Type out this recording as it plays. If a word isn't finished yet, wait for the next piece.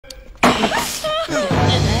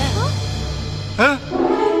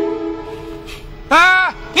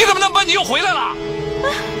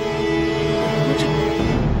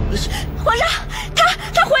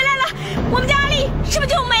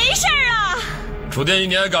楚天一，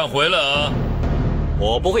你还敢回来啊？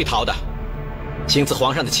我不会逃的，行刺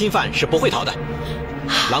皇上的亲犯是不会逃的。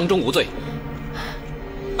郎中无罪，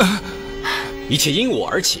一切因我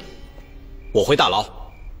而起。我回大牢，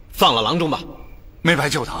放了郎中吧。没白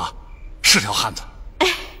救他，是条汉子。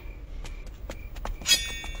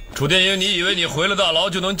楚天英，你以为你回了大牢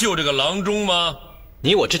就能救这个郎中吗？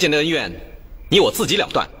你我之间的恩怨，你我自己了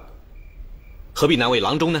断，何必难为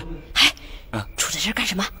郎中呢？哎，杵在这儿干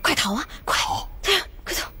什么？快逃啊！快！对呀，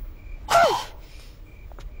快走！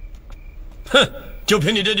哼，就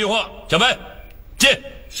凭你这句话，小白，进。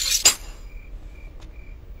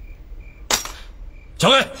小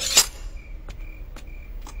白，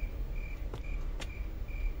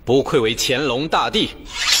不愧为乾隆大帝。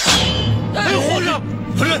哎，皇上，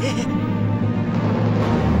夫人，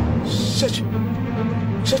下去，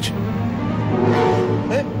下去。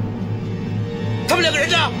哎，他们两个人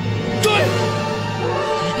呢？追！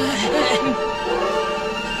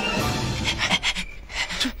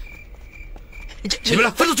起来，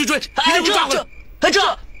分头去追！哎，这，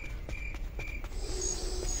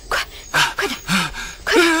快点，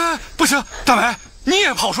快点！不行，大美，你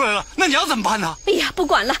也跑出来了，那娘怎么办呢？哎呀，不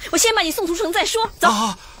管了，我先把你送出城再说。走。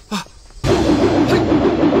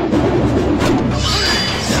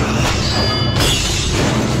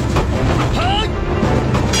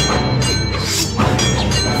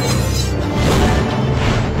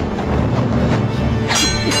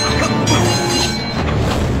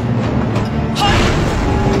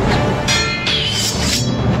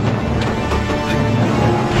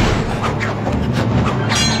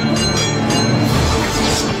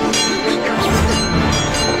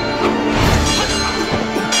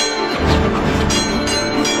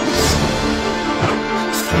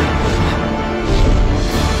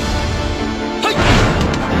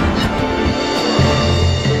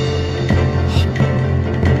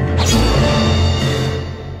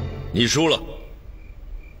你输了，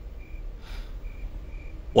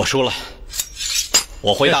我输了，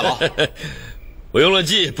我回大牢。我用了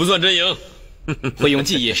计，不算真赢。会用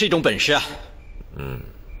计也是一种本事啊。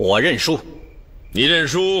我认输。你认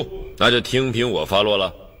输，那就听凭我发落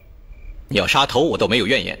了。你要杀头，我都没有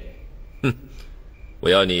怨言。我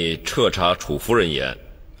要你彻查楚夫人一案。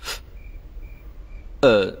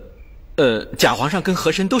贾皇上跟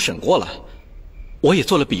和珅都审过了，我也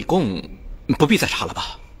做了笔供，不必再查了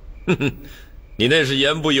吧？你那是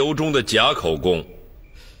言不由衷的假口供。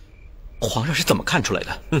皇上是怎么看出来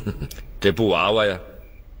的？这布娃娃呀，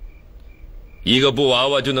一个布娃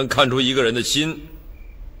娃就能看出一个人的心。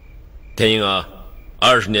天英啊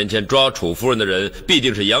，20年前抓楚夫人的人必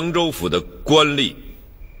定是扬州府的官吏，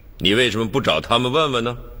你为什么不找他们问问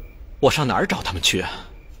呢？我上哪儿找他们去啊？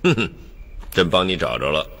真帮你找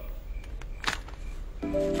着了。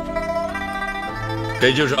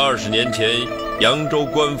这就是20年前扬州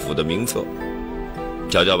官府的名册，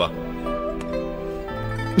瞧瞧吧。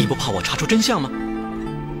你不怕我查出真相吗？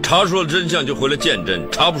查出了真相就回来见真，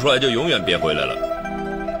查不出来就永远别回来了。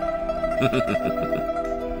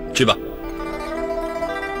去吧。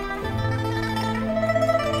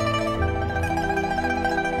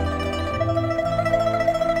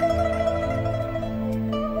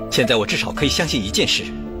现在我至少可以相信一件事，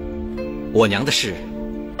我娘的事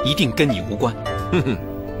一定跟你无关。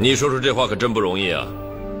你说出这话可真不容易啊！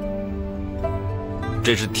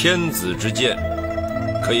这是天子之剑，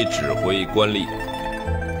可以指挥官吏。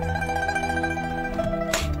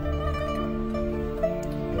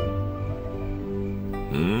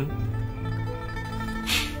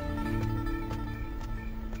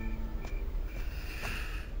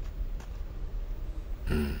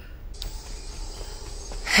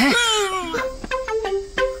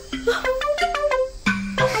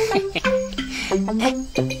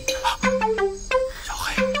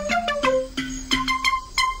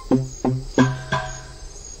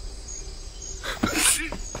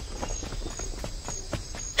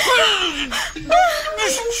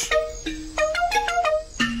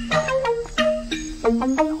小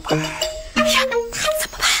黑，哎呀，怎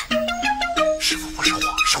么办？师傅不是我，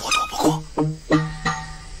是我躲不过。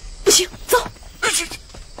不行，走。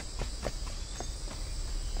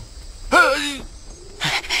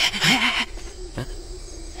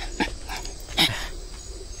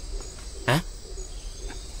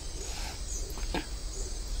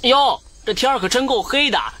哟，这天儿可真够黑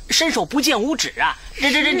的，伸手不见五指啊！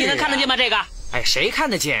这你能看得见吗？这个？哎，谁看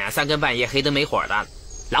得见啊？3更半夜黑灯没火的，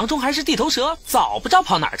郎中还是地头蛇，早不知道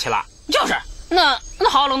跑哪儿去了。就是，那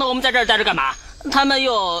好冷的，我们在这儿待着干嘛？他们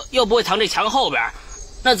又不会藏这墙后边，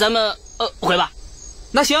那咱们回吧。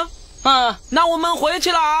那行，那我们回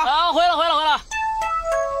去了啊！啊，回了。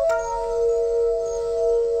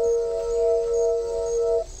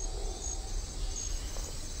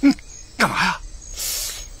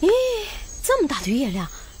的月亮？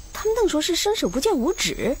他们愣说是伸手不见五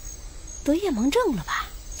指，得夜盲症了吧？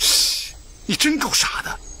你真够傻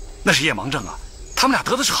的，那是夜盲症啊！他们俩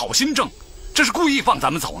得的是好心症，这是故意放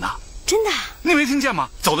咱们走呢。真的？你没听见吗？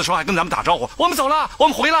走的时候还跟咱们打招呼，我们走了，我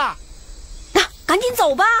们回了。那赶紧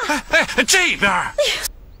走吧。哎，这边。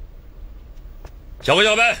小白，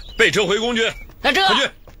备车回宫去。那这回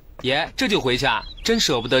去。爷，这就回去啊？真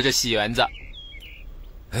舍不得这喜园子。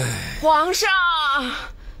皇上，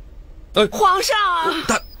皇上，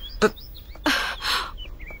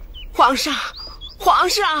皇上，皇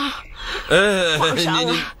上，皇上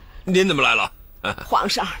啊！您怎么来了？皇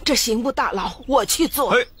上，这刑部大牢我去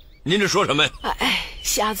做。哎，您这说什么呀？哎，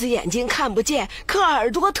瞎子眼睛看不见，可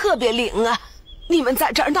耳朵特别灵啊！你们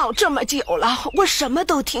在这儿闹这么久了，我什么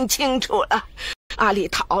都听清楚了。阿里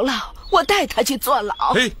逃了，我带他去坐牢。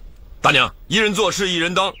嘿，大娘，一人做事一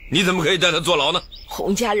人当，你怎么可以带他坐牢呢？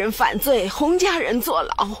洪家人犯罪，洪家人坐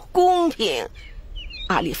牢，公平。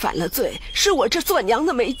阿里犯了罪，是我这做娘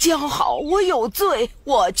的没教好，我有罪，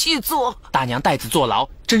我去做。大娘带子坐牢，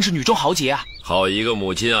真是女中豪杰啊！好一个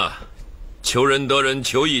母亲啊！求人得人，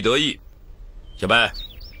求义得义。小白，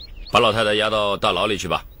把老太太押到大牢里去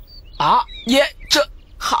吧。啊，爷，这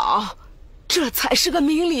好，这才是个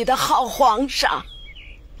明理的好皇上。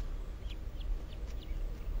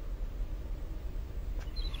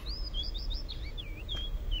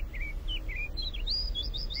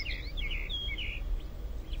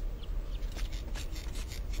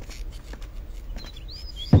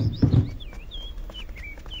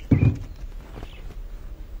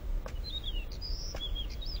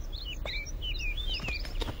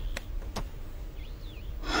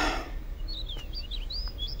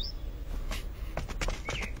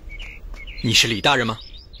你是李大人吗？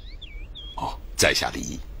哦，在下李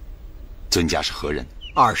毅。尊家是何人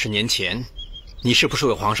？20年前，你是不是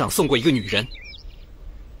为皇上送过一个女人？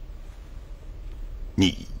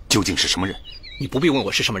你究竟是什么人？你不必问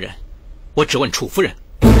我是什么人，我只问楚夫人。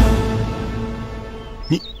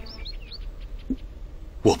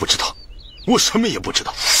我不知道，我什么也不知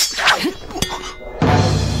道。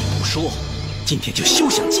不说，今天就休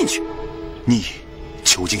想进去。你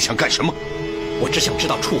究竟想干什么？我只想知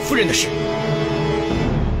道楚夫人的事。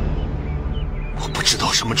我不知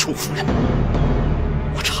道什么楚夫人，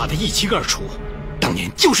我查得一清二楚，当年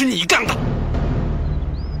就是你干的。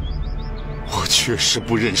我确实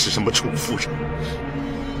不认识什么楚夫人，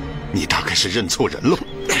你大概是认错人了。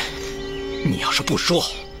你要是不说，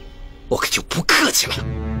我可就不客气了。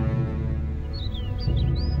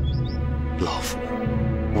老夫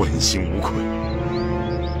问心无愧，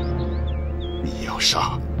你要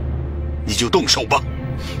杀，你就动手吧。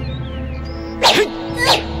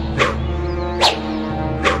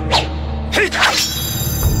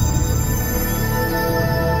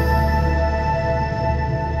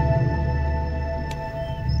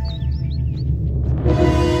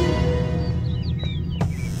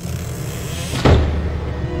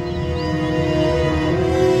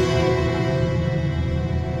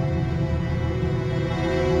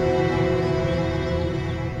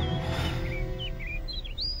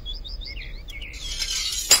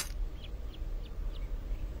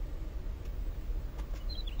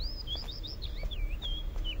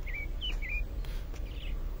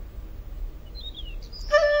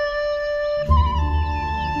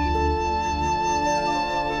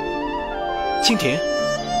青田，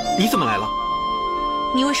你怎么来了？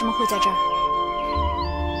你为什么会在这儿？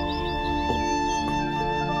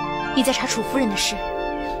你在查楚夫人的事。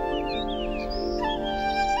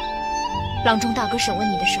郎中大哥审问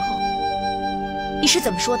你的时候，你是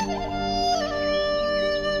怎么说的？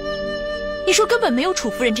你说根本没有楚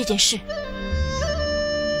夫人这件事，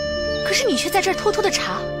可是你却在这儿偷偷的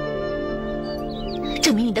查，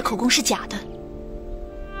证明你的口供是假的。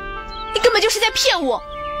你根本就是在骗我。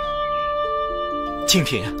青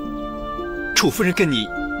田，楚夫人跟你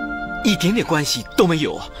一点点关系都没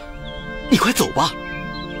有，你快走吧。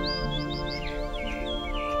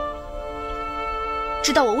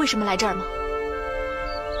知道我为什么来这儿吗？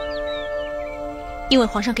因为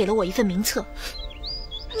皇上给了我一份名册。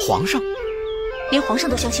皇上？连皇上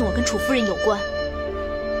都相信我跟楚夫人有关。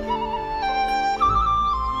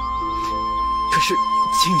可是，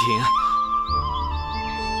青田，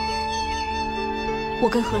我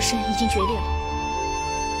跟和珅已经决裂了。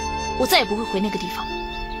我再也不会回那个地方了。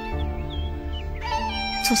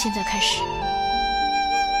从现在开始，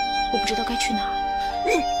我不知道该去哪儿。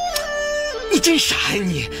你真傻呀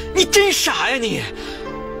你！你真傻呀你！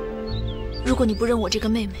如果你不认我这个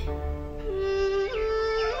妹妹，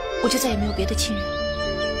我就再也没有别的亲人。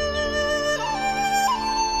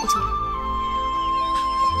我走了。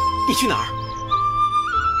你去哪儿？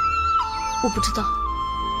我不知道，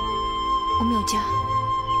我没有家，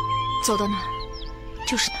走到哪儿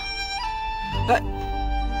就是哪儿。哎，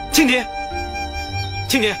蜻蜓，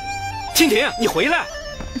蜻蜓，蜻蜓，你回来！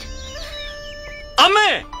阿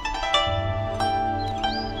妹，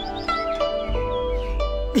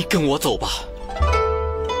你跟我走吧。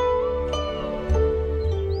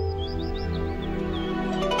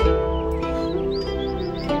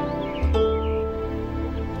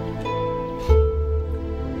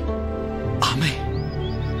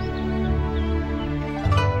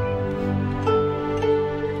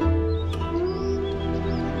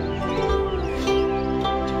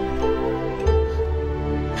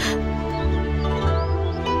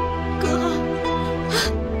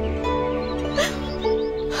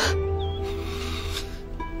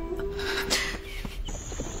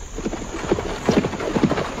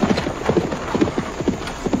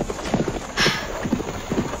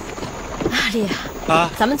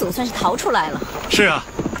咱们总算是逃出来了。是啊，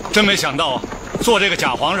真没想到啊，做这个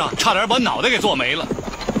假皇上差点把脑袋给做没了。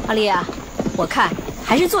阿丽啊，我看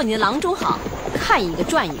还是做你的郎中好，看一个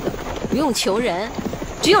赚一个，不用求人，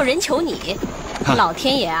只有人求你。老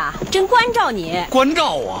天爷啊，真关照你。关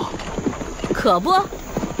照我？可不，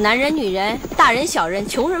男人、女人、大人、小人、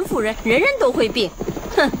穷人、富人，人人都会病。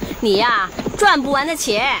哼，你呀，赚不完的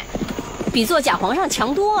钱，比做假皇上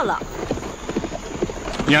强多了。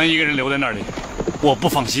娘一个人留在那里，我不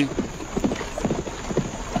放心。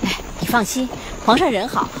哎，你放心，皇上人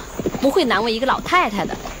好，不会难为一个老太太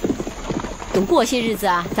的。等过些日子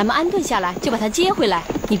啊，咱们安顿下来，就把她接回来，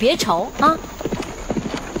你别愁啊。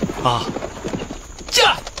啊！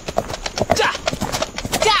驾！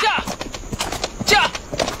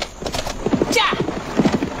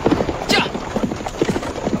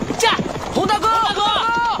洪大哥！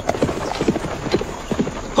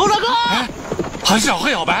哎，好小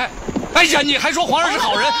黑小白！哎呀，你还说皇上是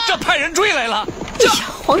好人，这派人追来了。哎呀，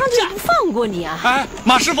皇上就不放过你啊！哎，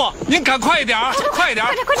马师傅，您赶快一点，快一点，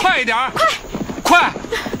快一点，快！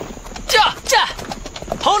驾！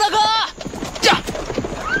洪大哥！驾！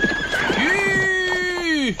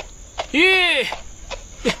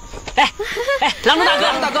哎，郎中大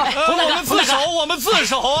哥，洪大哥，我们自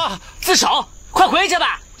首啊！自首，快回去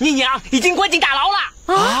吧，你娘已经关进大牢了。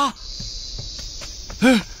啊！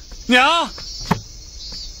娘！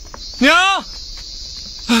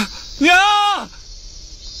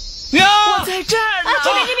我在这儿呢！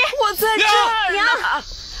这边，我在这儿呢！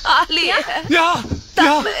阿丽，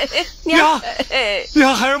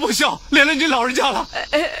娘孩儿不孝，连累您老人家了。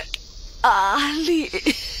阿丽，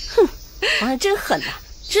哼，皇上真狠呐！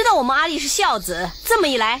知道我们阿丽是孝子，这么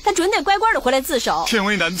一来，他准得乖乖的回来自首。天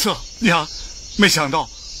为难测，娘，没想到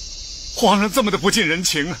皇上这么的不近人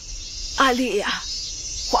情啊！阿丽呀，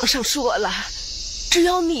皇上说了，只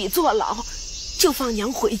要你坐牢，就放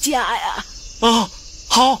娘回家呀。啊，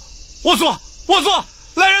好，我坐，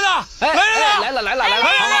来人呐！来了！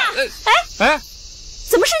哎，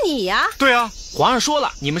怎么是你呀？对啊，皇上说了，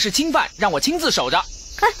你们是亲犯，让我亲自守着。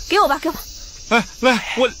哎，给我吧。哎，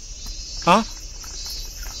来，我，啊，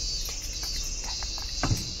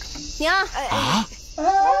娘啊，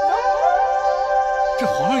这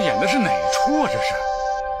皇上演的是哪出啊？这是。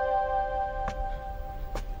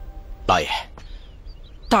老爷，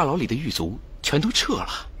大牢里的狱卒全都撤了，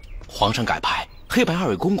皇上改派黑白二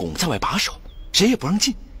位公公在外把守，谁也不让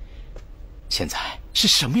进。现在是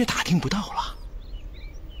什么也打听不到了。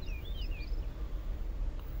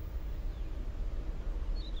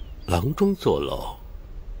郎中坐牢，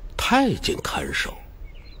太监看守，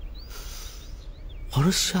皇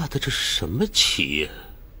上下的这是什么棋呀？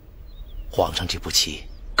皇上这步棋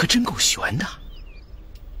可真够悬的，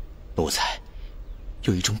奴才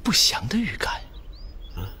有一种不祥的预感。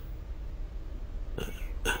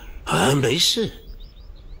没事，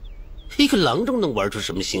一个郎中能玩出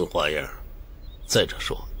什么新花样？再者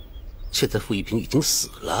说，现在傅一平已经死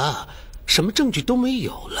了，什么证据都没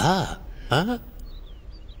有了啊！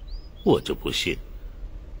我就不信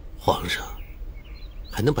皇上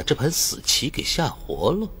还能把这盘死棋给下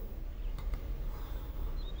活了。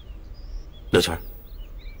刘全，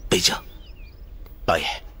备驾。老爷，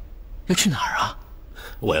要去哪儿啊？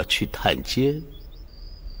我要去探监。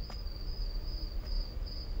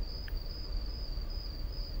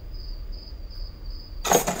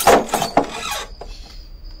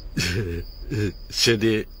兄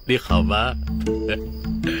弟，你好吗？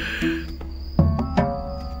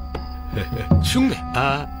兄弟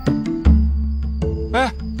啊！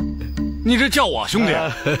哎，你这叫我兄弟？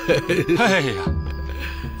哎呀，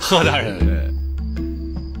何大人，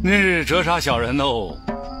您是折杀小人哦。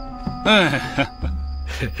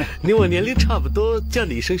你我年龄差不多，叫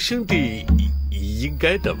你一声兄弟，应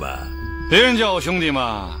该的吧？别人叫我兄弟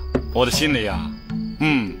嘛，我的心里呀，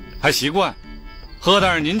还习惯。何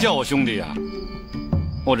大人您叫我兄弟呀，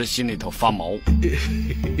我这心里头发毛。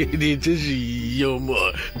你真是幽默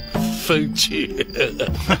风趣。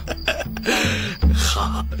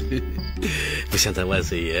好，不像咱万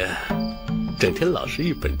岁爷，整天老是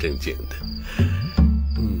一本正经的。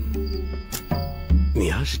你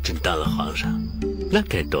要是真当了皇上，那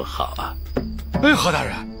该多好啊！哎，何大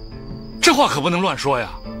人，这话可不能乱说呀。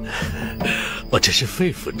我这是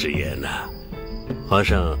肺腑之言呐。皇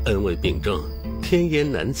上恩位并重，天颜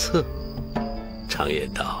难测。常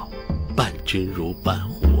言道，伴君如伴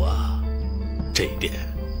虎啊，这一点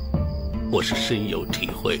我是深有体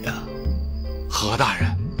会啊。何大人，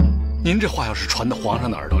您这话要是传到皇上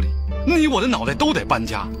的耳朵里，你我的脑袋都得搬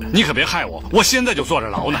家。你可别害我，我现在就坐着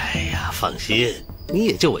牢呢。哎呀，放心，你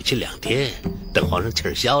也就委屈2天，等皇上气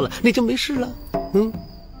儿消了，你就没事了。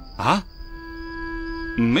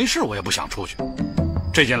没事，我也不想出去。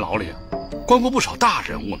这间牢里关过不少大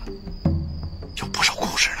人物呢，有不少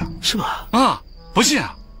故事呢，是吧？啊，不信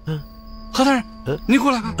啊？何大人，你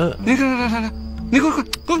过来看，你看，你过来，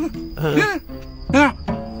你看，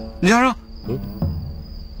你瞧瞧，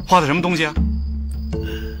画的什么东西啊？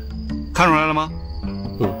看出来了吗？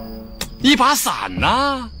一把伞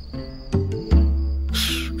呐，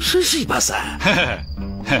是一把伞，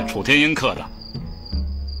楚天英刻的。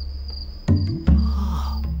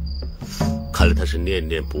看来他是念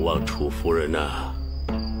念不忘楚夫人呐。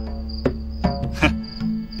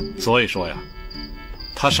所以说呀，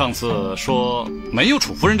他上次说没有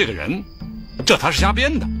楚夫人这个人，这他是瞎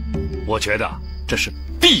编的。我觉得这是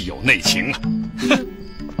必有内情啊。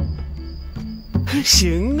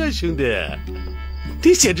行啊，兄弟，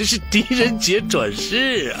你简直是狄仁杰转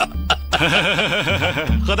世啊！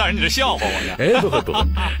何大人，你这笑话我呢？哎，不，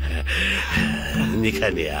你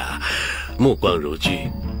看你啊，目光如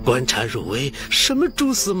炬，观察入微，什么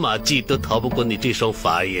蛛丝马迹都逃不过你这双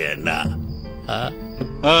法眼呐！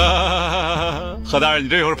何大人，你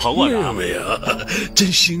这又是捧我呢？没有，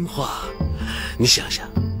真心话。你想想，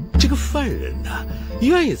这个犯人呐，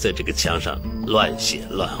愿意在这个墙上乱写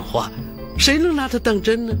乱画，谁能拿他当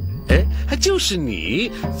真呢？哎，还就是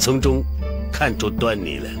你从中看出端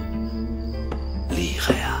倪来，厉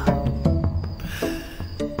害啊！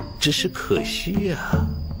只是可惜呀。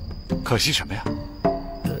可惜什么呀？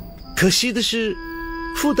可惜的是，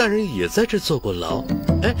傅大人也在这坐过牢。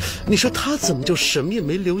哎，你说他怎么就什么也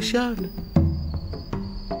没留下呢？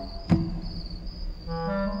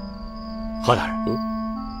何大人，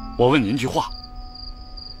我问您一句话，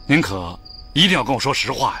您可一定要跟我说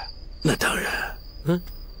实话呀。那当然。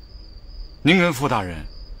您跟傅大人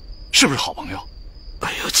是不是好朋友？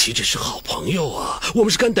哎呦，岂止是好朋友啊，我们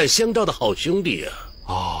是肝胆相照的好兄弟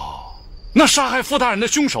啊。那杀害傅大人的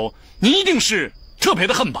凶手，您一定是特别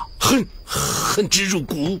的恨吧？恨之入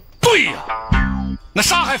骨。对呀，那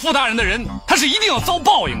杀害傅大人的人，他是一定要遭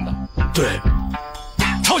报应的。对，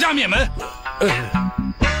抄家灭门，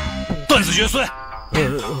断子绝孙。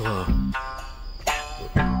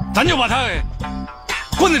咱就把他给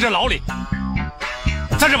关在这牢里，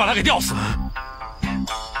在这把他给吊死，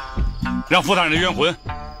让傅大人的冤魂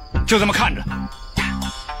就这么看着，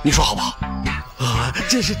你说好不好？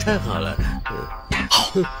真是太好了。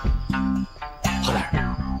好，何大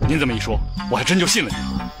人，您这么一说，我还真就信了您。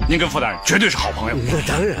您跟傅大人绝对是好朋友。那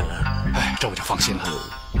当然了。哎，这我就放心了。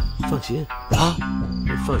放心啊？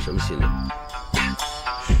你放什么心呢？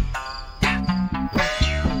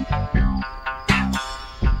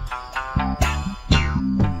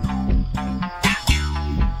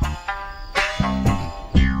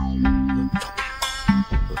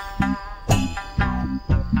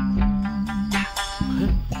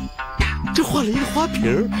这画了一个花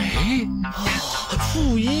瓶。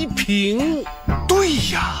傅一平。对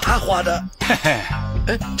呀，他画的。嘿嘿。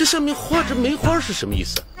哎，这上面画着梅花是什么意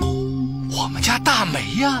思？我们家大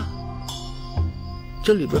梅呀。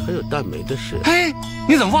这里边还有大梅的事。哎，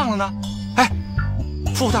你怎么忘了呢？哎，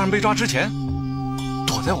傅大人被抓之前，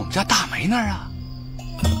躲在我们家大梅那儿啊。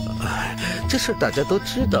这事大家都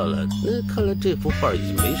知道了，那看来这幅画已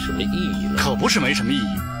经没什么意义了。可不是没什么意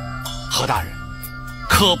义，何大人，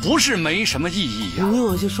可不是没什么意义呀。你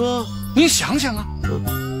往下说。您想想啊，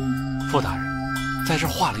傅大人在这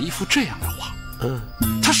画了一幅这样的画，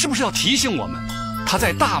他是不是要提醒我们，他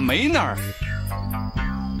在大梅那儿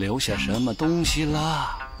留下什么东西了？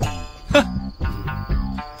哼！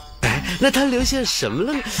哎，那他留下什么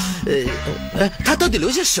了呢？他到底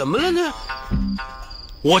留下什么了呢？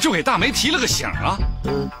我就给大梅提了个醒啊，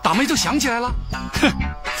大梅就想起来了。哼，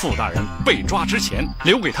傅大人被抓之前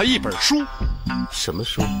留给他一本书。什么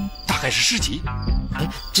书？大概是诗集。哎，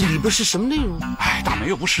这里边是什么内容？哎，大美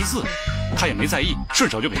又不识字，他也没在意，顺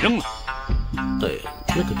手就给扔了。哎，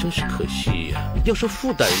那可真是可惜呀！要说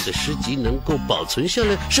傅大人的诗集能够保存下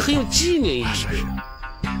来，是很有纪念意义的。是。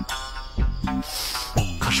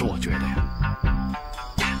可是我觉得呀，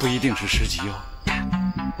不一定是诗集哦。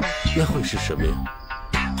那会是什么呀？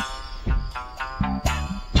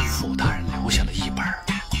傅大人留下了一本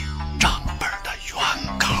账本的原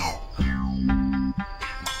稿。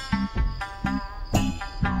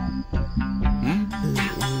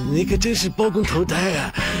你可真是包公投胎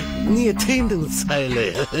啊！你也忒能猜了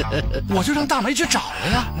呀！我就让大梅去找了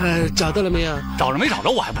呀。找到了没有？找着没找着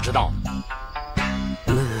我还不知道。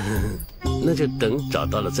那就等找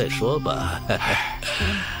到了再说吧。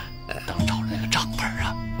等找着那个账本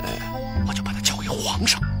啊，我就把它交给皇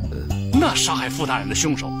上。那杀害傅大人的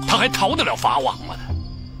凶手，他还逃得了法网吗？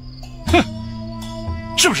哼，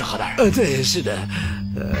是不是何大人？对，是的。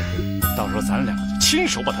到时候咱两个就亲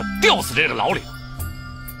手把他吊死这个牢里，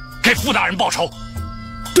给傅大人报仇。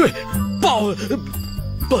对，报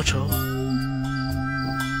仇。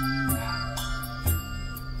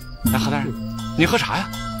哎，何大人，你喝茶呀？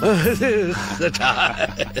喝茶。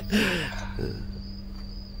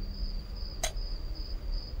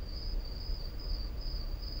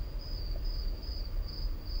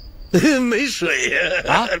没水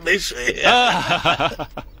呀！啊，没水呀！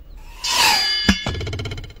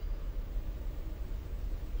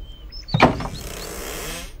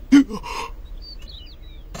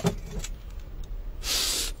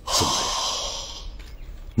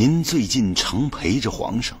您最近常陪着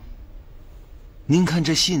皇上，您看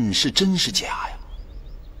这信是真是假呀？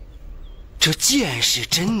这剑是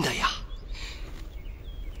真的呀，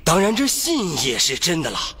当然这信也是真的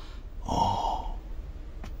了。哦，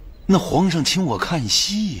那皇上请我看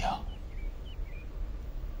戏呀。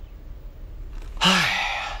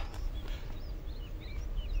哎，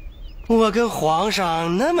我跟皇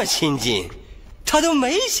上那么亲近，他都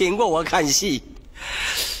没请过我看戏。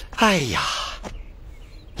哎呀，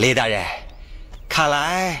李大人，看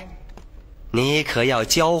来你可要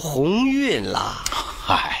交鸿运了。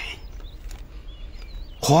嗨，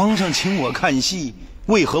皇上请我看戏，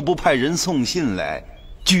为何不派人送信来，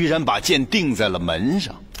居然把剑钉在了门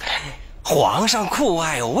上？皇上酷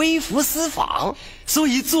爱微服私访，所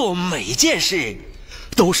以做每件事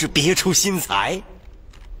都是别出心裁。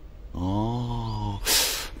哦，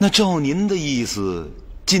那照您的意思，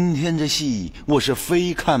今天这戏我是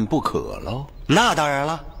非看不可喽？那当然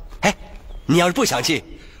了。哎，你要是不想去，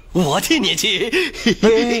我替你去。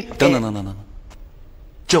等等，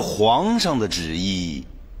这皇上的旨意，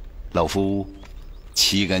老夫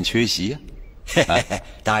岂敢缺席呀？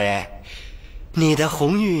大人，你的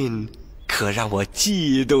鸿运可让我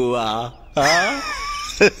嫉妒啊！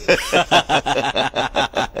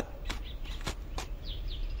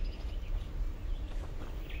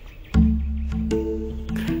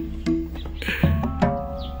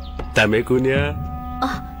大梅姑娘。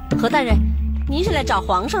啊，何大人，您是来找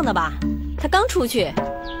皇上的吧？他刚出去。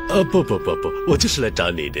不，我就是来找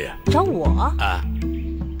你的呀。找我？啊。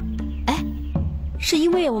哎，是因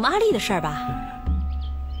为我们阿丽的事儿吧？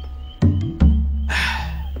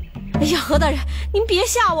哎呀，何大人，您别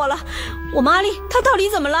吓我了，我们阿丽她到底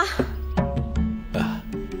怎么了？啊，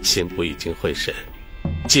刑部已经会审，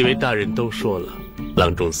几位大人都说了，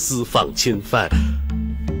郎中私放侵犯，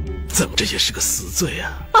怎么这也是个死罪啊？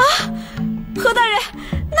啊，何大人，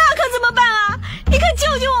那可怎么办啊？你可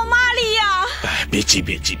救救我们阿丽呀！哎，别急，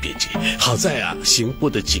好在啊，刑部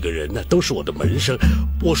的几个人呢，都是我的门生，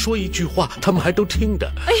我说一句话，他们还都听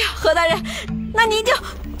的。哎呀，何大人，那您就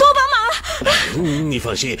多帮忙了。你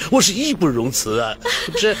放心，我是义不容辞啊。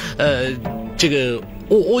这个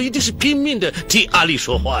我一定是拼命的替阿丽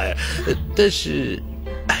说话呀。但是，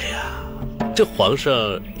哎呀，这皇上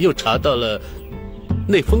又查到了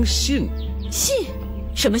那封信。信？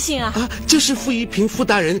什么信啊？就是傅一平傅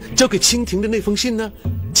大人交给清廷的那封信呢。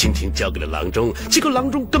清廷交给了郎中，结果郎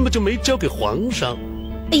中根本就没交给皇上。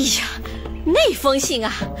哎呀，那封信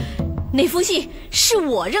啊，那封信是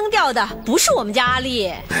我扔掉的，不是我们家阿丽。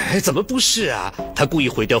哎，怎么不是啊？他故意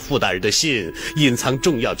毁掉傅大人的信，隐藏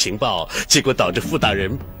重要情报，结果导致傅大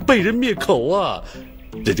人被人灭口啊！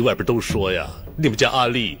人家外边都说呀，你们家阿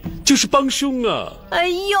丽就是帮凶啊！哎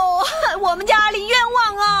呦，我们家阿丽冤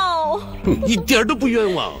枉哦！一点都不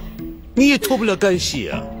冤枉，你也脱不了干系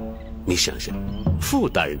啊！你想想，傅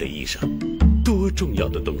大人的衣裳，多重要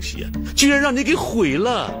的东西啊，居然让你给毁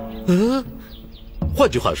了！嗯，换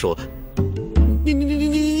句话说，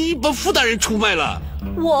你把傅大人出卖了？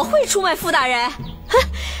我会出卖傅大人？哼，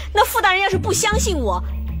那傅大人要是不相信我，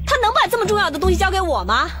他能把这么重要的东西交给我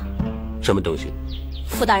吗？什么东西？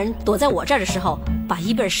傅大人躲在我这儿的时候，把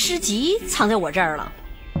一本诗集藏在我这儿了。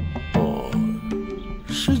哦，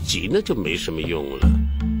诗集那就没什么用了。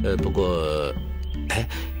不过，哎，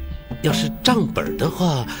要是账本的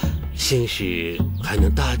话，兴许还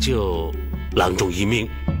能搭救郎中一命。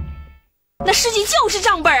那诗集就是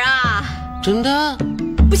账本啊！真的？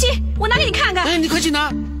不信，我拿给你看看。哎，你快去拿。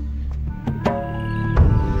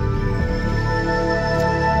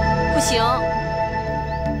不行，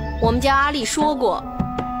我们家阿丽说过，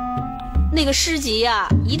那个诗集呀，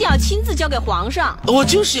一定要亲自交给皇上。我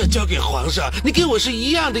就是要交给皇上，你给我是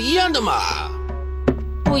一样的嘛。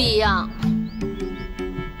不一样。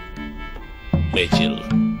没劲了，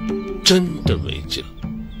真的没劲了。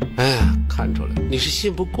哎呀，看出来你是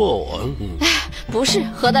信不过我。哎，不是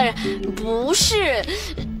何大人，不是，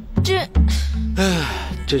这……哎，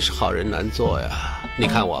真是好人难做呀。你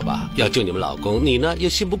看我吧，要救你们老公，你呢又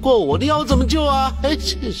信不过我，你要我怎么救啊？哎，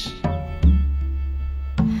真是。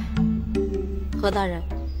何大人，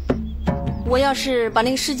我要是把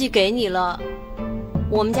那个诗集给你了，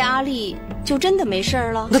我们家阿丽就真的没事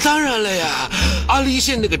了？那当然了呀，阿丽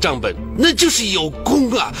县那个账本那就是有功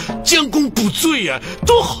啊，将功补罪啊，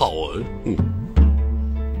多好啊！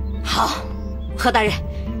好，何大人，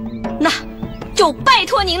那就拜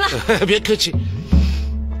托您了。别客气。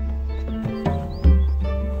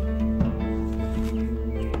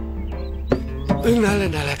拿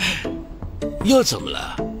来，又怎么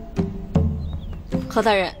了？何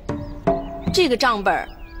大人，这个账本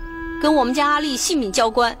跟我们家阿丽性命交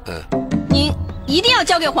关，您一定要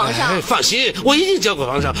交给皇上。放心，我一定交给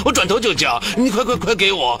皇上，我转头就交。你快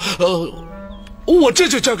给我，我这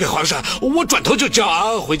就交给皇上，我转头就交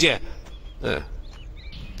啊！回见。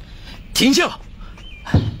停下！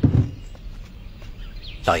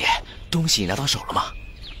老爷，东西拿到手了吗？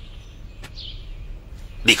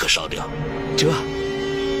立刻烧掉。这，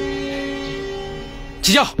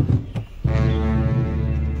起轿。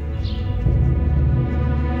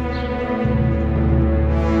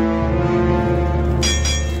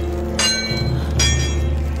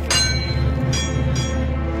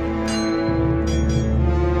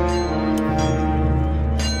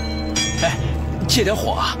哎，借点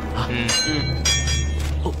火啊！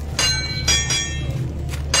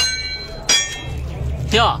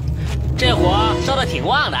哟，这火烧得挺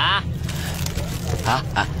旺的啊！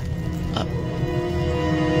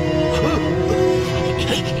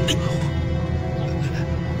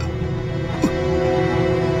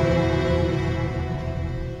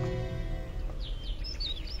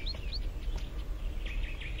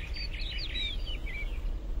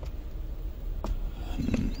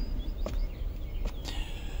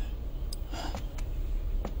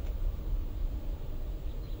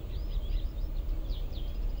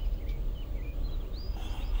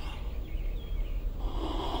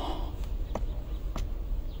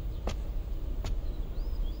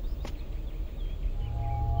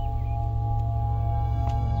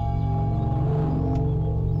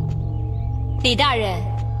李大人，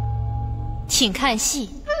请看戏。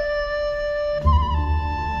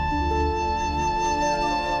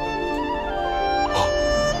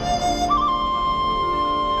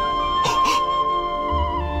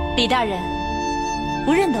李大人，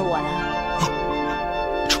不认得我了？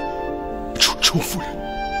楚夫人，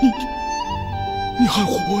你还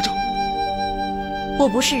活着？我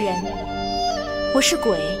不是人，我是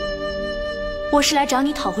鬼，我是来找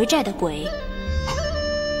你讨回债的鬼。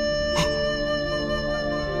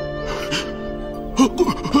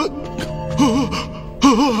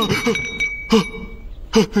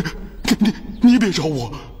你别找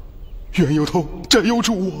我，冤有头，债有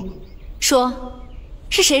主啊！说，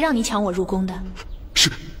是谁让你抢我入宫的？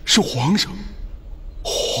是皇上，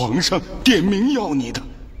皇上点名要你的。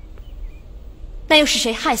那又是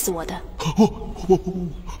谁害死我的？我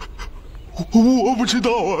不知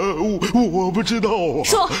道啊，我不知道啊。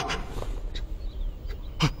说，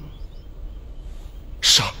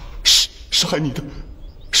杀你的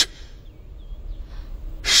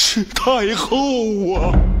是太后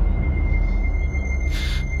啊！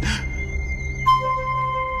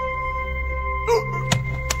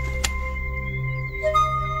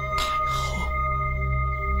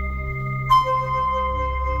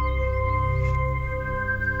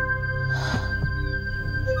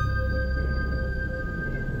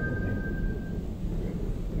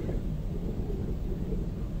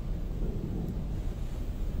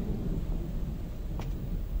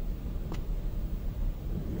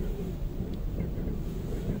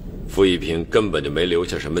傅一平根本就没留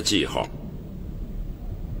下什么记号。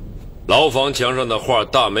牢房墙上的画，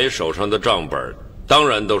大梅手上的账本，当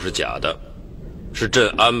然都是假的，是朕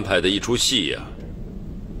安排的一出戏呀。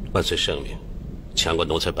万岁圣明，强过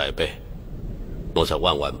奴才100倍，奴才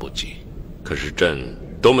万万不及。可是朕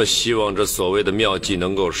多么希望这所谓的妙计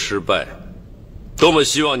能够失败，多么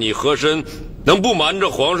希望你和珅能不瞒着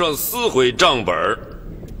皇上撕毁账本。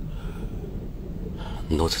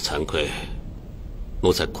奴才惭愧，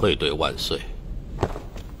奴才愧对万岁。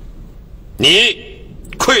你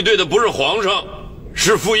愧对的不是皇上，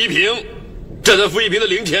是傅一平。站在傅一平的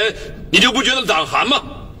灵前，你就不觉得胆寒吗？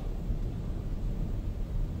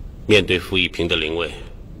面对傅一平的灵位，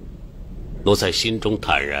奴才心中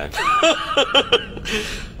坦然。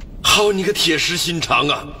好你个铁石心肠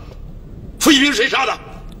啊！傅一平谁杀的？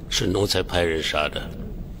是奴才派人杀的。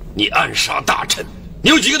你暗杀大臣，你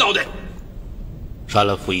有几个脑袋？杀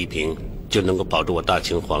了傅一平，就能够保住我大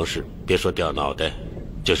清皇室，别说掉脑袋，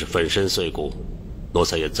就是粉身碎骨，奴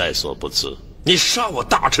才也在所不辞。你杀我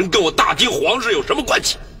大臣跟我大清皇室有什么关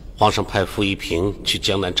系？皇上派傅一平去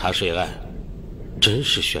江南查税案，真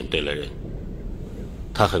是选对了人。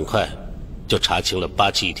他很快就查清了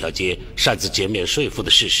87一条街擅自减免税赋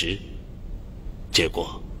的事实，结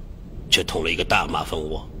果却捅了一个大马蜂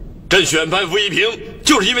窝。朕选派傅一平，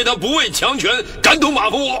就是因为他不畏强权，敢捅马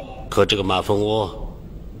蜂窝。可这个马蜂窝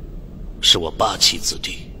是我87子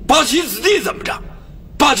弟。87子弟怎么着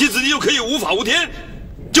？87子弟就可以无法无天，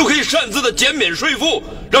就可以擅自的减免税赋，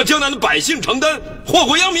让江南的百姓承担，祸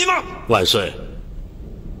国殃民吗？万岁，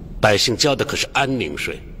百姓交的可是安宁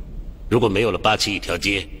税，如果没有了87一条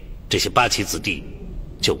街，这些87子弟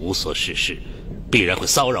就无所事事，必然会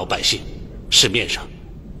骚扰百姓，市面上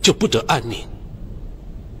就不得安宁。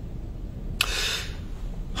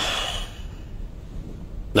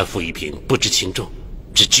那傅一平不知轻重，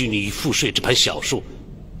只拘泥于赋税这盘小数，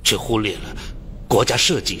却忽略了国家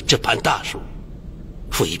社稷这盘大数。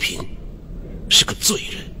傅一平是个罪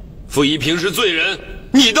人。傅一平是罪人，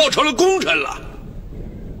你倒成了功臣了。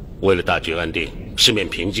为了大局安定，市面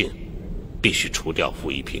平静，必须除掉傅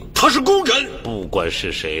一平。他是功臣，不管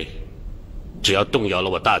是谁，只要动摇了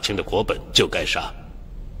我大清的国本，就该杀。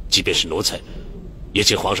即便是奴才，也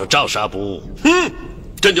请皇上照杀不误。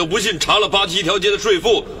朕就不信查了87一条街的税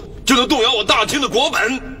赋，就能动摇我大清的国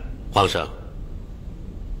本。皇上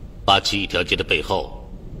，87一条街的背后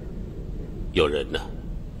有人呢。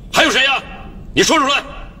还有谁呀？你说出来。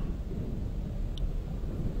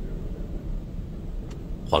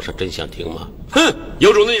皇上真想听吗？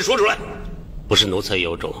有种的你说出来。不是奴才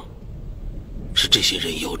有种，是这些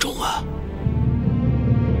人有种啊。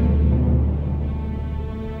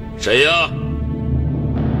谁呀？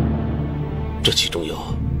这其中有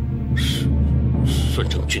顺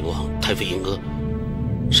承郡王太妃莺阿、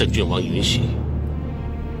沈郡王允喜、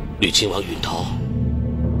吕亲王允陶、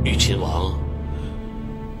豫亲王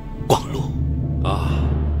广禄。啊！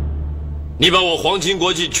你把我皇亲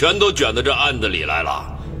国戚全都卷到这案子里来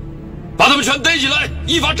了，把他们全逮起来，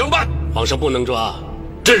依法惩办。皇上不能抓，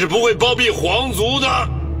朕是不会包庇皇族的。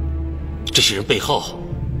这些人背后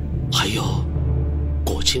还有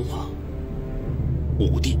果亲王、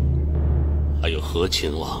武帝，还有和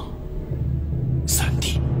亲王、三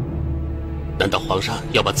弟。难道皇上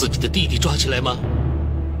要把自己的弟弟抓起来吗？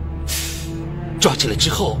抓起来之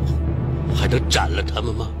后还能斩了他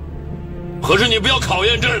们吗？可是你不要考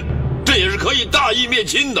验朕，朕也是可以大义灭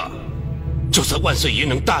亲的。就算万岁爷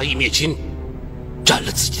能大义灭亲，斩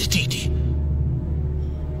了自己的弟弟，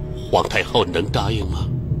皇太后能答应吗？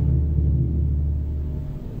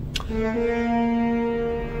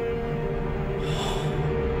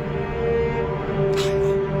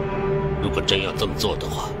如果真要这么做的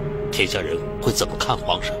话，天下人会怎么看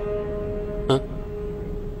皇上？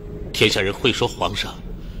天下人会说皇上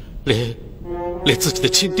连自己的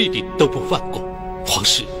亲弟弟都不放过，皇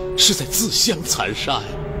室是在自相残杀呀！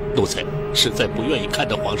奴才实在不愿意看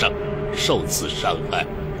到皇上受此伤害。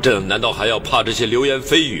朕难道还要怕这些流言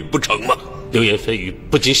蜚语不成吗？流言蜚语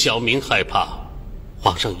不仅小民害怕，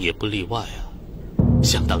皇上也不例外啊。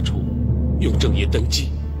想当初雍正爷登基，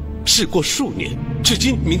事过数年，至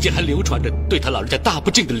今民间还流传着对他老人家大不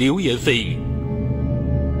敬的流言蜚语。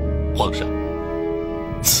皇上，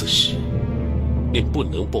此事您不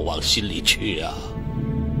能不往心里去啊。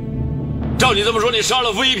照你这么说，你杀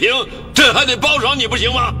了傅一平，朕还得包赏你不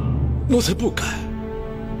行吗？奴才不敢。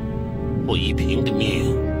傅一平的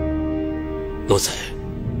命，奴才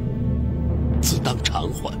自当偿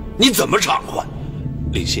还。你怎么偿还？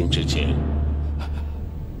临行之前，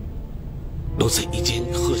奴才已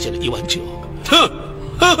经喝下了1碗酒。哼！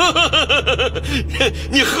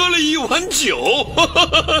你喝了1碗酒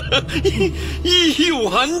，1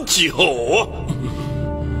碗酒，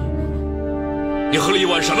你喝了1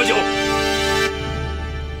碗什么酒？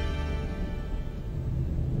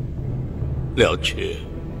了却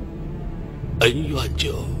恩怨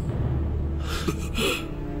酒。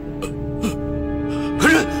和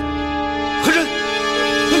珅，和珅，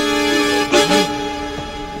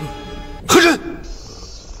和珅。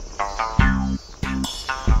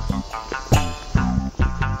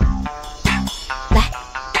来，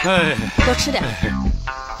哎，多吃点。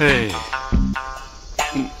哎，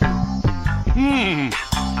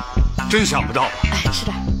真想不到啊！哎，吃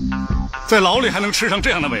点。在牢里还能吃上这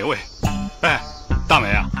样的美味，哎，大梅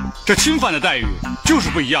啊，这钦犯的待遇就是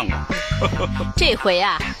不一样啊！这回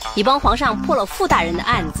啊，你帮皇上破了傅大人的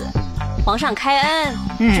案子，皇上开恩，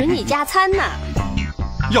准你加餐呢。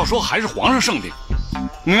要说还是皇上圣明，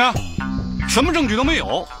你看，什么证据都没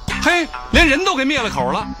有，嘿，连人都给灭了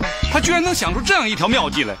口了，他居然能想出这样一条妙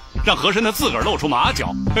计来，让和珅他自个儿露出马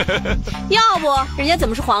脚。要不人家怎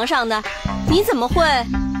么是皇上呢？你怎么会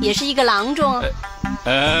也是一个郎中？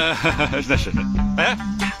那是，哎，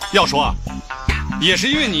要说啊，也是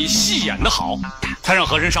因为你戏演得好，才让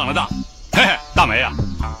和珅上了当。嘿嘿，大梅啊，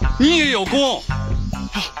你也有功。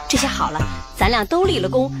哎，这下好了，咱俩都立了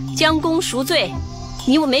功，将功赎罪，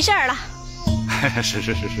你我没事儿了。是，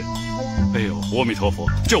哎呦，阿弥陀佛，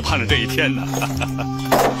就盼着这一天呢。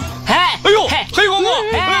哎呦，黑公公，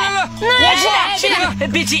来，我过，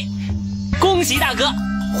别急，恭喜大哥，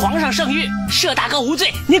皇上圣谕，赦大哥无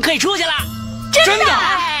罪，您可以出去了。真的？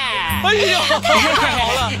哎呀，太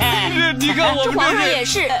好了！你看我们这皇上也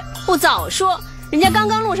是，不早说，人家刚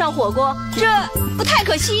刚弄上火锅，这不太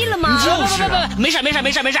可惜了吗？就是没事，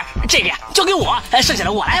这个呀交给我，剩下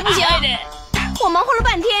的我来。哎，不行，我忙活了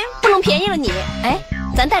半天，不能便宜了你。哎，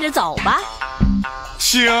咱带着走吧。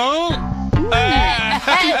行。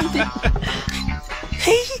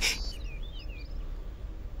嘿。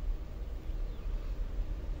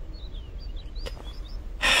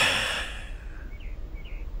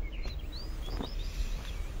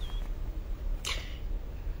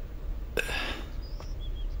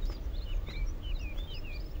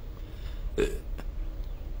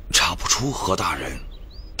查不出何大人，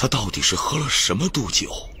他到底是喝了什么毒酒？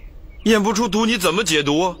验不出毒，你怎么解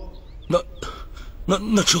毒啊？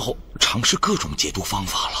那只好尝试各种解毒方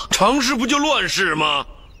法了。尝试不就乱试吗？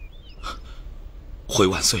回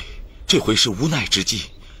万岁，这回是无奈之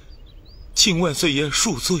计，请万岁爷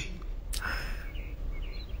恕罪。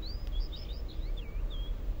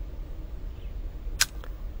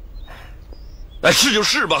哎，是就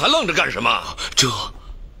试吧，还愣着干什么？这。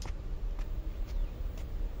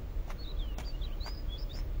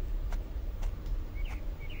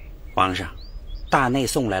皇上，大内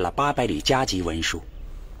送来了800缕加急文书。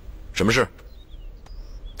什么事？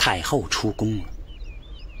太后出宫了。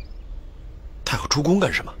太后出宫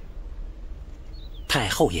干什么？太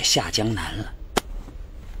后也下江南了。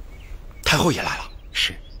太后也来了？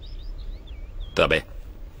是。德备，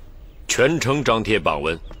全城张贴榜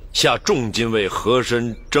文，下重金为和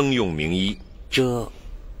珅征用名医。这，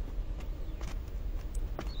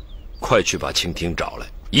快去把清廷找来，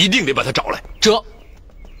一定得把他找来。这。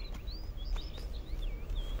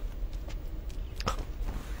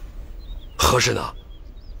和珅啊，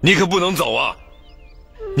你可不能走啊！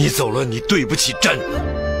你走了，你对不起朕。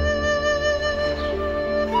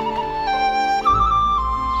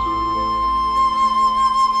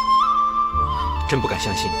真不敢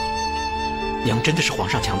相信，娘真的是皇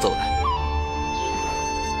上抢走的。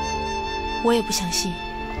我也不相信，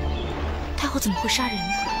太后怎么会杀人呢？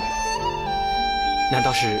难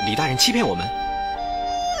道是李大人欺骗我们？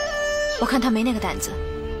我看他没那个胆子。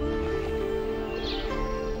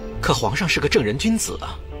可皇上是个正人君子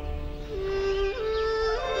啊。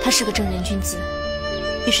他是个正人君子，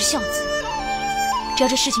也是孝子。只要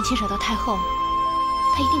这事情牵扯到太后，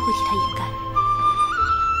他一定会替他掩盖。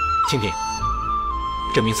清廷，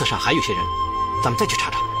这名册上还有些人，咱们再去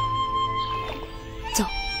查查。走。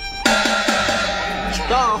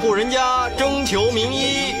大户人家征求名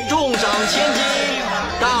医，重赏1000金。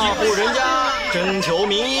大户人家征求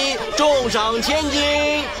名医，重赏1000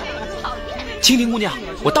金。清廷姑娘，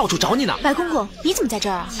我到处找你呢。白公公，你怎么在这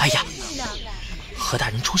儿啊？哎呀，何大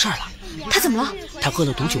人出事了。他怎么了？他喝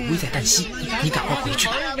了毒酒，危在旦夕。你赶快回去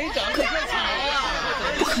吧。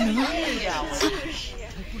不可能啊！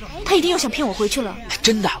他一定又想骗我回去了。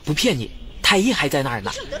真的，不骗你，太医还在那儿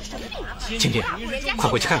呢。清廷，快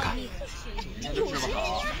回去看看。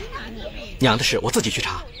娘的事我自己去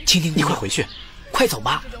查。清廷，你快回去，快走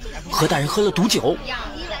吧。何大人喝了毒酒。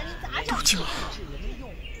毒酒。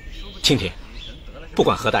清廷，不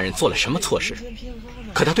管何大人做了什么错事，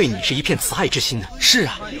可他对你是一片慈爱之心呢。是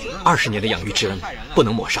啊，20年的养育之恩不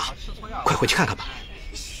能抹杀。快回去看看吧。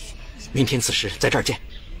明天此时在这儿见。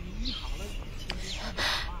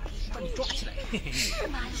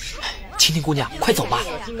清廷姑娘，快走吧。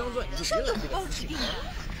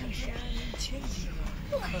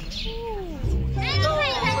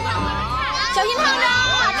小心烫着，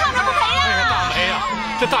烫着不赔呀！大梅呀，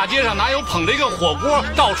这大街上哪有捧着一个火锅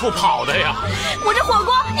到处跑的呀？我这火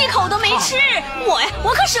锅一口都没吃，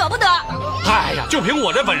我可舍不得。哎呀，就凭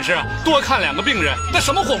我这本事，多看2个病人，那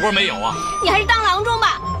什么火锅没有啊？你还是当郎中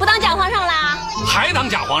吧，不当假皇上啦？还当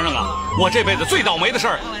假皇上啊？我这辈子最倒霉的事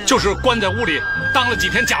儿就是关在屋里当了几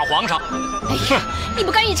天假皇上。哎呀，你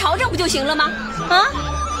不干预朝政不就行了吗？啊？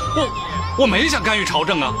我没想干预朝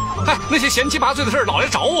政啊！哎，那些7、8岁的事儿老来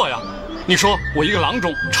找我呀！你说我一个郎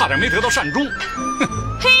中，差点没得到善终。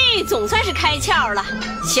嘿，总算是开窍了。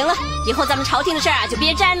行了，以后咱们朝廷的事儿啊，就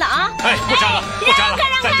别沾了啊！哎，不沾了，不沾了，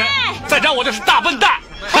再沾我就是大笨蛋。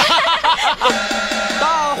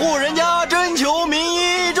大户人家征求名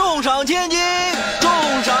医，重赏千金，重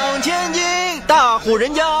赏千金。大户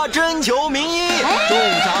人家征求名医，重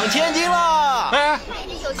赏千金啦！哎，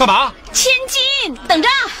干嘛？千金，等着。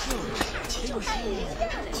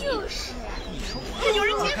有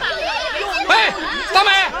人牵马了！哎，大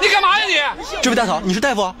美，你干嘛呀你？这位大嫂，你是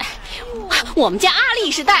大夫啊？我们家阿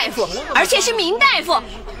丽是大夫，而且是名大夫。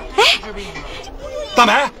哎，大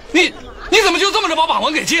美，你怎么就这么着把榜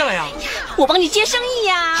文给接了呀？我帮你接生意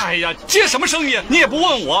呀。哎呀，接什么生意？你也不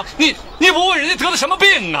问我，你也不问人家得了什么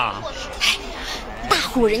病啊？大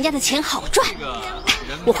户人家的钱好赚，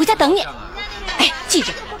我回家等你。哎，记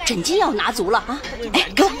着，诊金要拿足了啊！哎，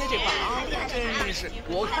给我。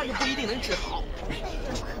我看着不一定能治好。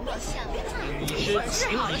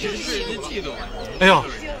哎呦，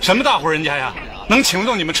什么大户人家呀？能请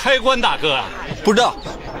动你们差官大哥啊？不知道。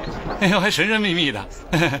哎呦，还神神秘秘的。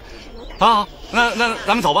好，那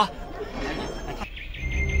咱们走吧。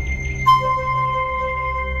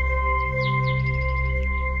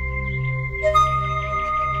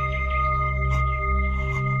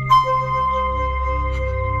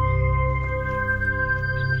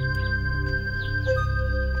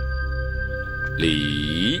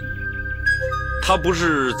李，他不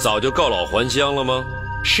是早就告老还乡了吗？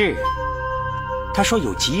是，他说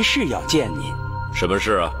有急事要见您。什么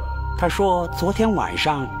事啊？他说昨天晚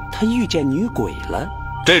上他遇见女鬼了。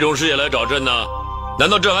这种事也来找朕呢？难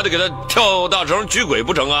道朕还得给他跳大绳驱鬼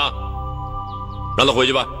不成啊？让他回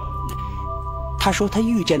去吧。他说他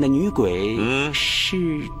遇见的女鬼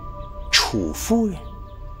是楚夫人。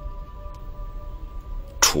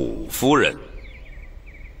楚夫人。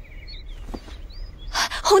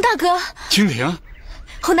洪大哥，蜻蜓，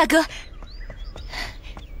洪大哥，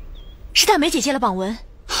是大梅姐接了榜文。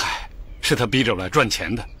嗨，是他逼着我来赚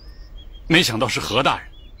钱的，没想到是何大人，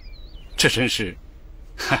这真是，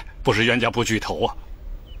嗨，不是冤家不聚头啊！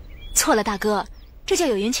错了，大哥，这叫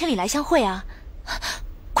有缘千里来相会啊！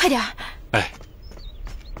快点儿！哎，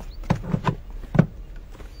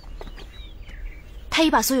他已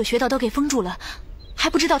把所有穴道都给封住了，还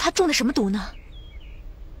不知道他中的什么毒呢。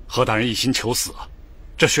何大人一心求死啊！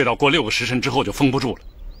这穴道过6个时辰之后就封不住了，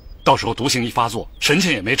到时候毒性一发作，神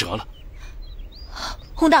仙也没辙了。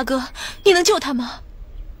洪大哥，你能救他吗？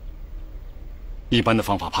一般的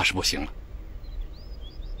方法怕是不行了。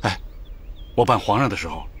哎，我办皇上的时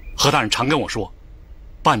候，何大人常跟我说，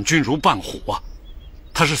伴君如伴虎啊，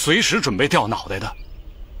他是随时准备掉脑袋的。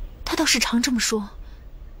他倒是常这么说，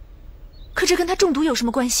可这跟他中毒有什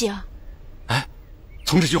么关系啊？哎，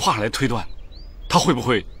从这句话来推断，他会不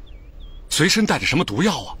会随身带着什么毒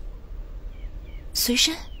药啊？随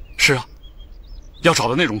身？是啊，要找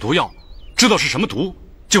到那种毒药，知道是什么毒，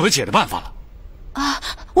就有解的办法了。啊，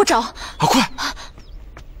我找。啊，快！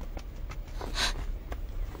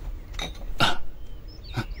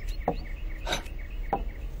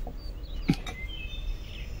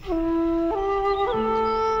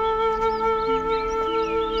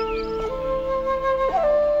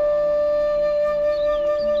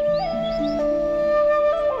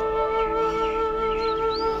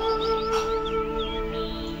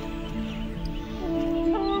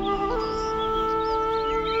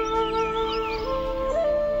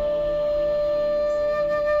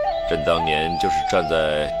朕当年就是站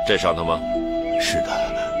在这上头吗？是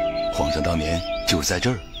的，皇上当年就是在这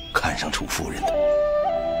儿看上楚夫人的。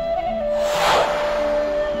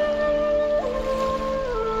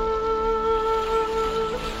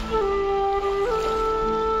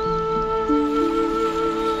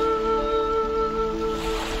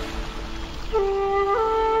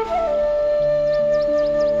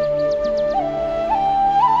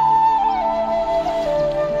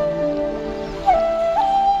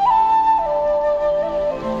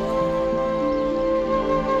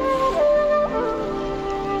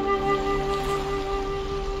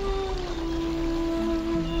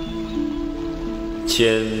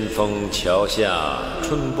千峰桥下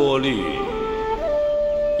春波绿，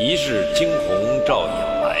疑是惊鸿照影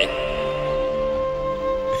来。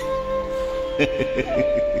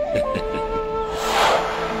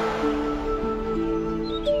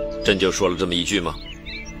朕就说了这么一句吗？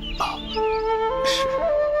啊，是。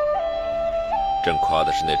朕夸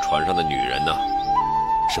的是那船上的女人呐。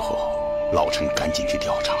事后，老臣赶紧去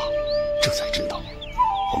调查，这才知道，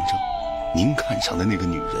皇上，您看上的那个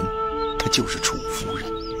女人，她就是楚夫人。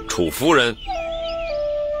楚夫人？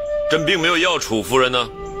朕并没有要楚夫人呢。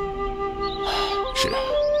是啊，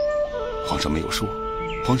皇上没有说，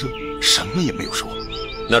皇上什么也没有说。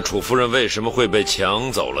那楚夫人为什么会被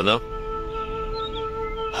抢走了呢？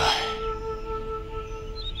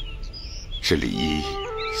是李仪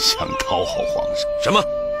想讨好皇上。什么？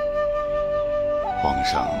皇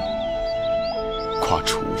上夸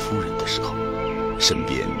楚夫人的时候，身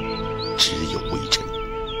边只有微臣。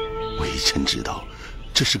微臣知道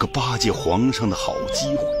这是个巴结皇上的好机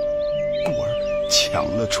会，故而抢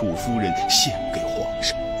了楚夫人献给皇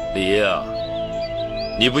上。李爷啊，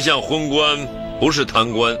你不像昏官，不是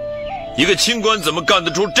贪官，一个清官怎么干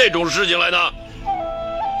得出这种事情来呢？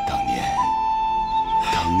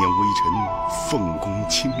当年微臣奉公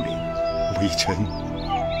清廉，微臣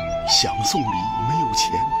想送礼没有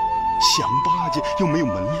钱，想巴结又没有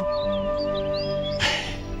门路。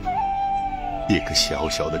一个小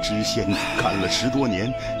小的知县干了10多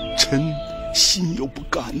年，臣心有不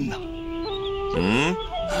甘呐。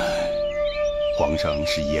皇上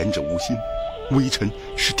是言者无心，微臣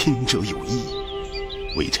是听者有意。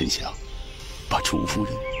微臣想把楚夫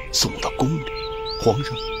人送到宫里，皇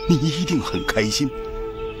上你一定很开心，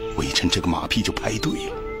微臣这个马屁就排对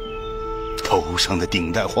了，头上的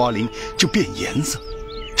顶戴花翎就变颜色，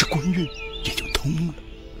这官运也就通了。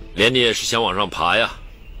连你也是想往上爬呀？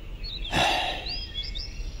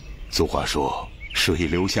俗话说水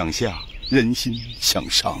流向下，人心向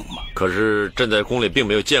上嘛。可是朕在宫里并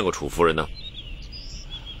没有见过楚夫人呢。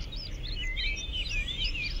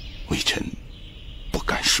微臣不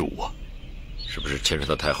敢说啊。是不是牵扯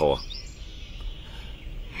到太后啊？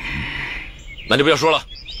那就不要说了。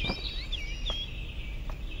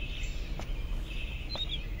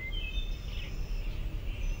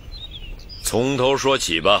从头说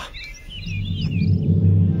起吧。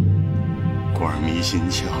官迷心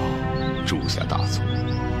窍，铸下大错，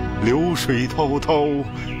流水滔滔，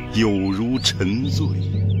有如沉醉。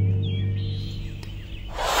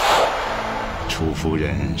楚夫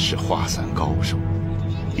人是花伞高手，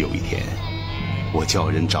有一天，我叫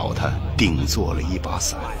人找她定做了一把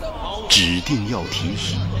伞，指定要题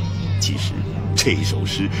诗。其实这首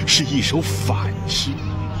诗是一首反诗。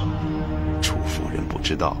楚夫人不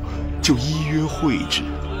知道，就依约绘制。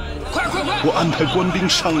快！我安排官兵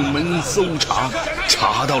上门搜查，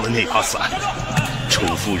查到了那把伞。楚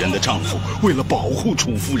夫人的丈夫为了保护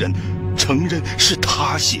楚夫人，承认是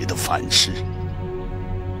他写的反诗。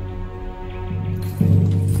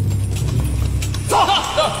走！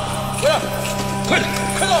快点，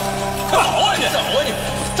快走！快跑啊你！走啊你！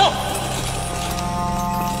走！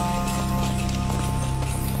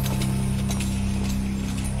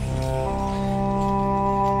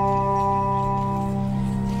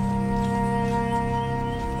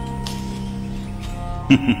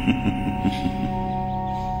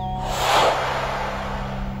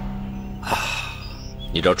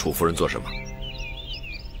你找楚夫人做什么？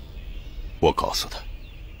我告诉她，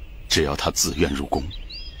只要她自愿入宫，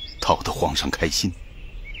讨得皇上开心，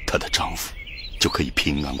她的丈夫就可以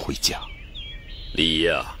平安回家。李仪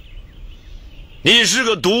啊，你是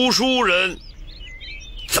个读书人，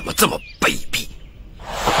怎么这么卑鄙？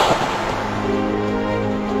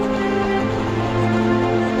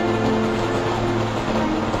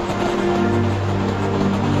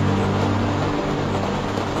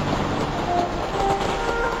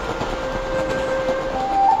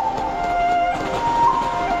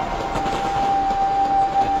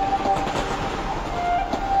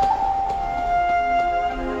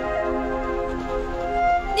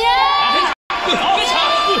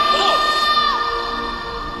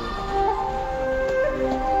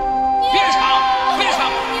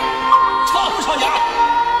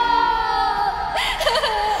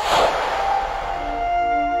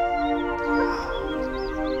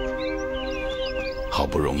好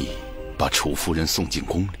不容易把楚夫人送进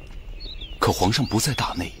宫里，可皇上不在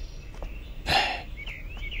大内，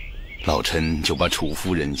老臣就把楚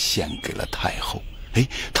夫人献给了太后。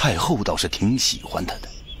太后倒是挺喜欢她的。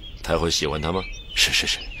太后喜欢她吗？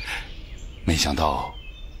是，没想到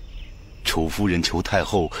楚夫人求太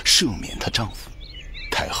后赦免她丈夫，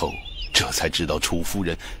太后这才知道楚夫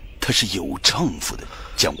人她是有丈夫的，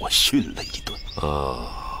将我训了一顿。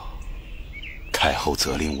太后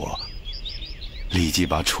责令我立即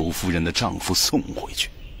把楚夫人的丈夫送回去。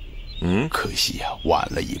可惜呀，晚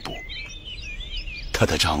了一步。她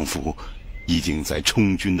的丈夫已经在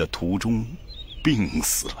充军的途中病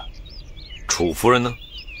死了。楚夫人呢？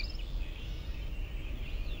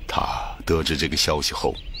她得知这个消息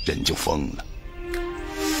后，人就疯了。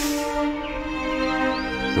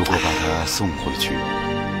如果把她送回去，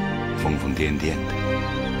疯疯癫癫的，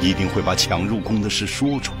一定会把抢入宫的事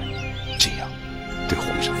说出来，这样对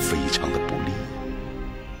皇上非常的不利。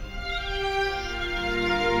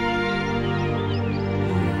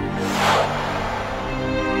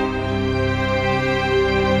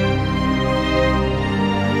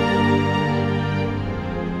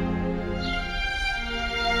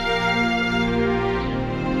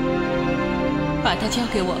把它交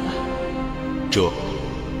给我吧。这。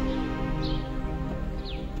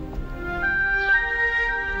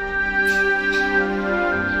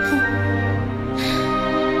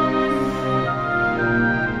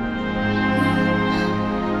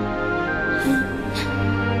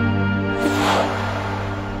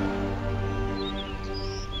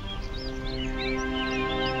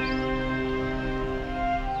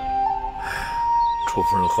楚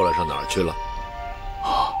夫人后来上哪儿去了？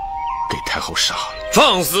给太后杀了！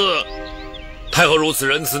放肆！太后如此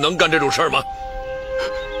仁慈，能干这种事儿吗？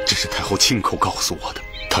这是太后亲口告诉我的。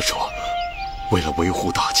她说，为了维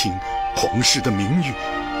护大清皇室的名誉，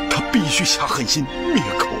她必须下狠心灭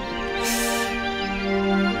口。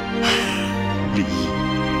李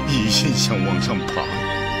毅一心想往上爬，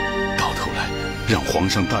到头来让皇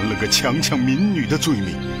上担了个强抢民女的罪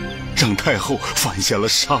名，让太后犯下了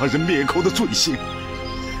杀人灭口的罪行。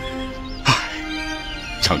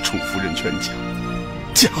让楚夫人全家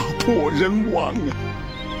家破人亡啊！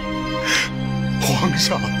皇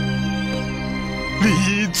上，李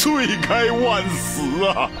毅罪该万死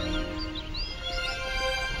啊！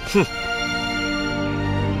哼！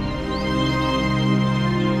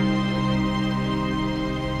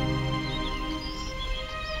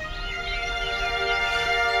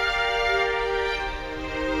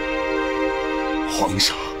皇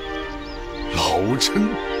上，老臣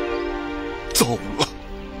走了。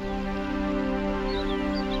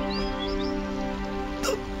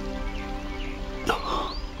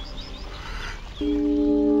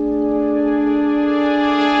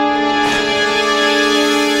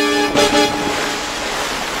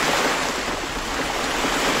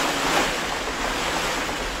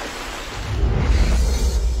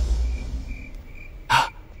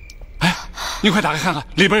你快打开看看，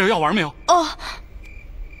里边有药丸没有？哦，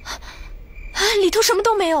里头什么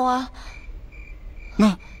都没有啊。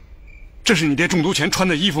那，这是你爹中毒前穿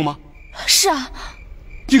的衣服吗？是啊。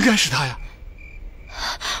应该是他呀。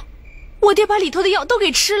我爹把里头的药都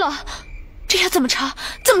给吃了，这要怎么查？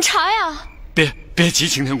怎么查呀？别急，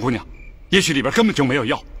晴天姑娘，也许里边根本就没有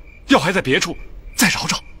药，药还在别处，再找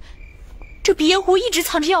找。这鼻烟壶一直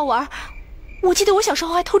藏着药丸，我记得我小时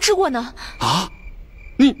候还偷吃过呢。啊？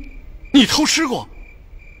你偷吃过？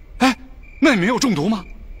哎，那你没有中毒吗？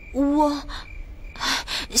我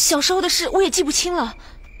小时候的事我也记不清了。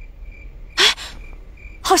哎，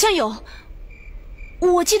好像有。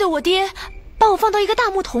我记得我爹把我放到一个大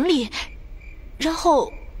木桶里，然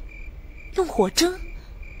后用火蒸。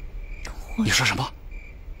你说什么？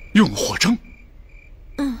用火蒸？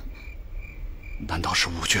嗯。难道是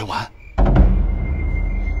五绝丸？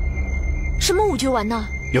什么五绝丸呢？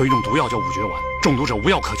有一种毒药叫五绝丸，中毒者无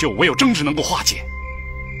药可救，唯有蒸制能够化解。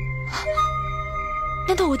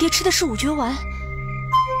难道我爹吃的是五绝丸？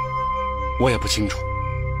我也不清楚，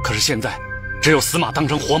可是现在只有死马当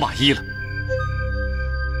成活马医了。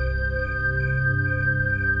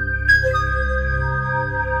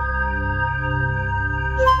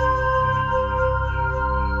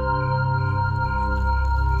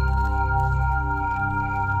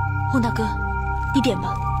洪大哥，你点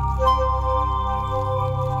吧。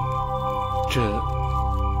这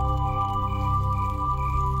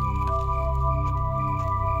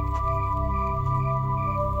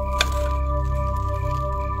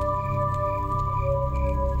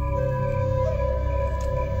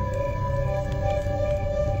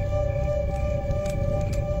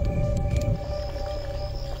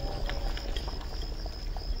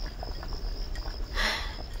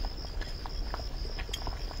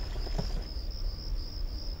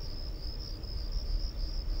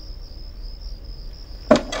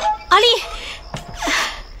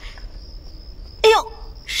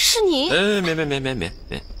免。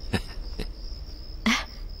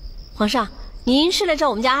皇上，您是来找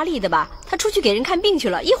我们家阿丽的吧？她出去给人看病去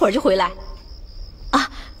了，一会儿就回来。啊，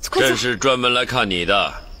快走！这是专门来看你的。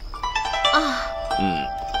啊。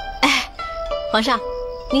哎，皇上，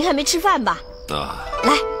您还没吃饭吧？啊，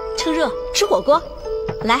来，趁热吃火锅，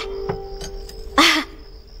来。哎，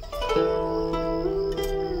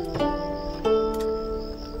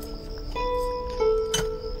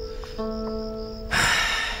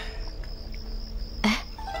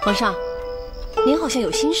皇上，您好像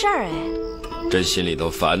有心事儿哎。朕心里头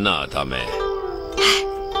烦呐，大妹。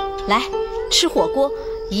来，吃火锅，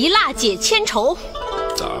一辣解千愁。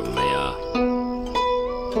大妹呀，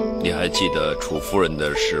你还记得楚夫人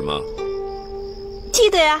的事吗？记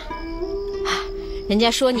得呀。人家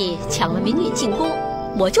说你抢了民女进宫，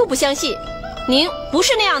我就不相信，您不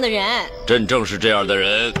是那样的人。朕正是这样的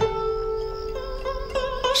人。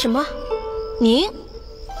什么？您？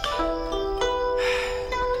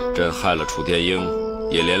朕害了楚天英，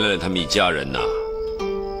也连累了他们一家人呐。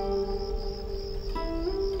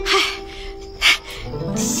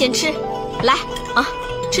先吃，来啊，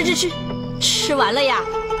吃，吃完了呀，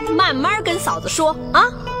慢慢跟嫂子说啊。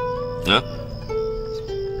嗯，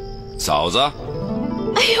嫂子。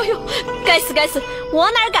哎呦，该死，我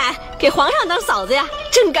哪敢给皇上当嫂子呀？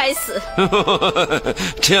真该死。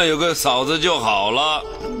这样有个嫂子就好了。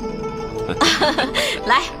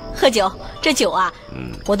来喝酒，这酒啊，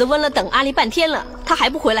我都温了等阿丽半天了，他还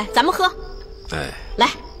不回来，咱们喝。哎，来。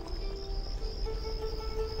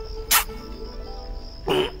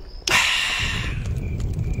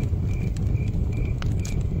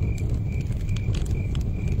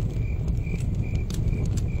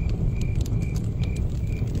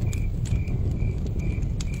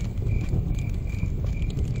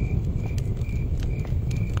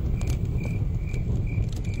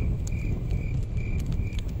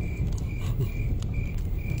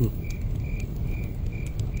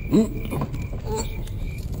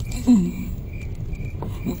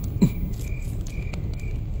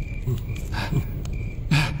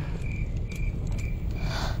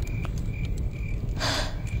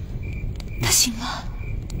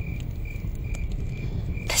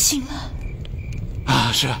他醒了。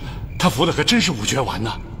啊，是，他服的可真是五绝丸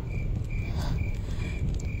呐。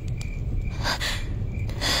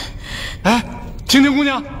哎，青青姑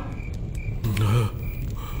娘。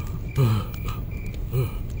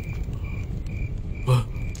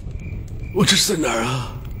我这是在哪儿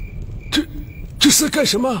啊？这是在干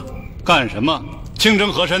什么？干什么？清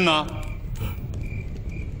蒸和珅呢？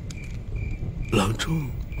郎中，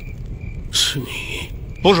是你？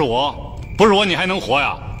不是我，不是我，你还能活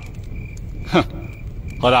呀？哼，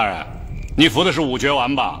何大人，你服的是五绝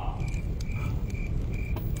丸吧？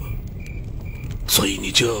所以你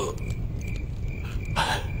就……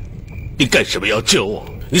你干什么要救我？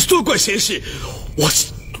你多管闲事！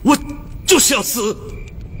我就是要死！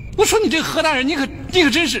我说你这个何大人，你可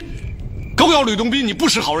真是狗咬吕洞宾，你不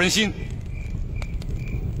识好人心。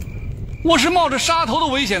我是冒着杀头的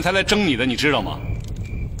危险才来征你的，你知道吗？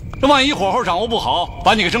这万一火候掌握不好，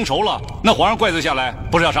把你给蒸熟了，那皇上怪罪下来，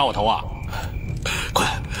不是要杀我头啊？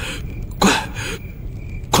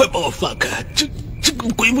快把我放开！这个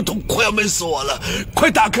鬼木桶快要闷死我了！快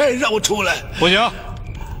打开，让我出来！不行，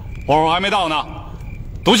火候还没到呢，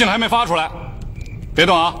毒性还没发出来，别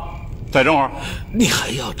动啊！再蒸会儿。你还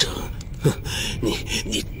要蒸？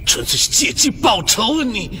你纯粹是借机报仇啊！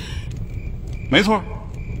你。没错，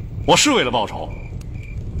我是为了报仇。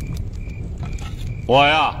我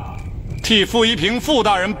呀，替傅一平傅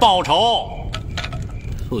大人报仇。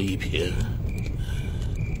傅一平，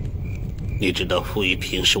你知道傅一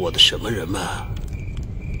平是我的什么人吗？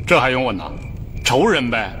这还用问呐？仇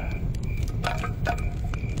人呗。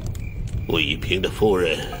傅一平的夫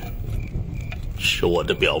人是我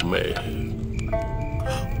的表妹，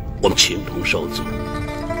我们情同手足，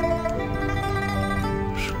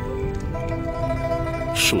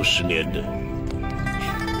数十年的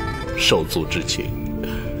手足之情。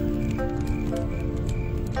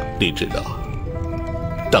你知道，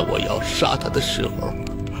当我要杀他的时候，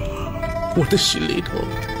我的心里头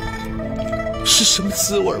是什么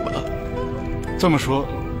滋味吗？这么说，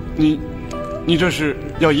你这是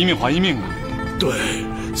要一命还一命啊？对，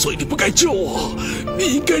所以你不该救我，你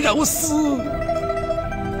应该让我死。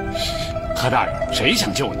何大人，谁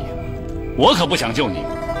想救你？我可不想救你，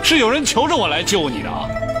是有人求着我来救你的啊。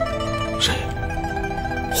谁？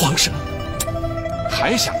皇上？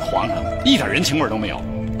还想着皇上，一点人情味都没有。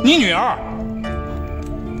你女儿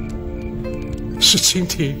是蜻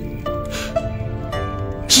蜓，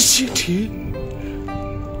是蜻蜓，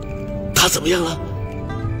她怎么样了？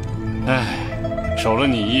哎，守了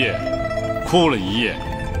你一夜，哭了一夜。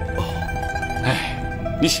哎，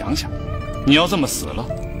你想想，你要这么死了，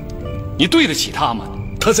你对得起她吗？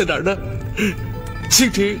她在哪儿呢？蜻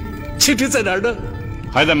蜓在哪儿呢？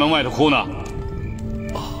还在门外头哭呢。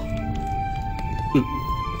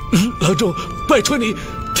郎中，拜托你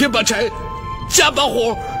添把柴，加把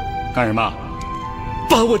火。干什么？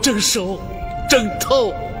把我蒸熟，蒸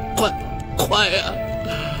透，快啊！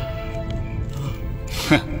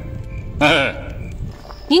哼，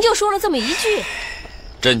您就说了这么一句。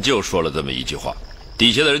朕就说了这么一句话，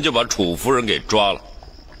底下的人就把楚夫人给抓了。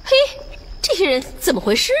嘿，这些人怎么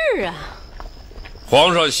回事啊？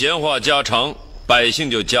皇上闲话家常，百姓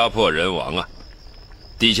就家破人亡啊。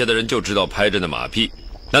底下的人就知道拍朕的马屁，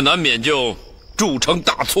那难免就铸成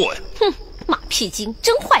大错呀。哼，马屁精，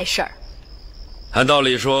真坏事儿。按道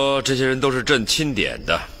理说，这些人都是朕钦点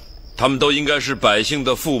的，他们都应该是百姓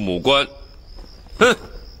的父母官。哼，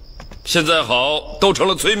现在好，都成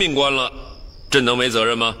了催命官了，朕能没责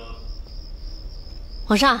任吗？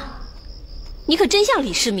皇上，你可真像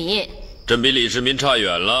李世民。朕比李世民差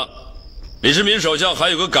远了。李世民手下还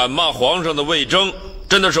有个敢骂皇上的魏征，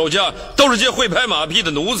朕的手下都是些会拍马屁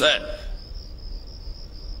的奴才。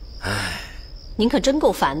唉，您可真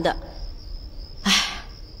够烦的。唉，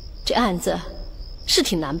这案子是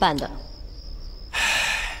挺难办的。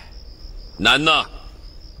难呐！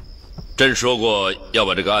朕说过要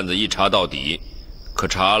把这个案子一查到底，可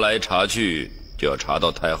查来查去就要查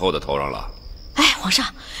到太后的头上了。哎，皇上，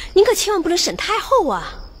您可千万不能审太后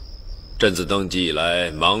啊！朕自登基以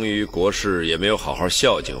来，忙于国事，也没有好好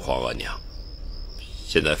孝敬皇额娘，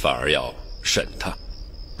现在反而要审她。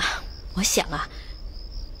我想啊，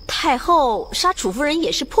太后杀楚夫人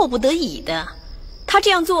也是迫不得已的，她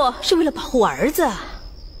这样做是为了保护儿子。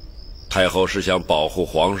太后是想保护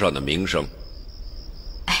皇上的名声。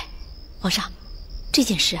哎，皇上，这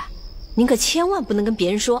件事啊，您可千万不能跟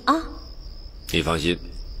别人说啊。你放心，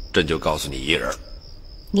朕就告诉你一人。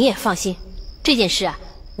你也放心，这件事啊，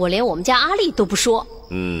我连我们家阿丽都不说。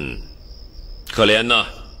可怜呐，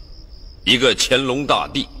一个乾隆大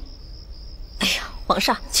帝。哎呀，皇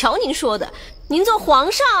上，瞧您说的，您做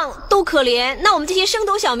皇上都可怜，那我们这些升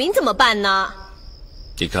斗小民怎么办呢？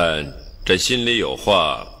你看，朕心里有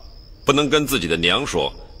话，不能跟自己的娘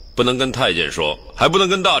说，不能跟太监说，还不能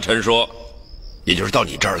跟大臣说，也就是到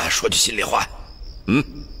你这儿来说句心里话。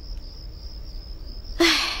唉，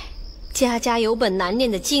家家有本难念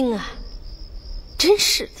的经啊，真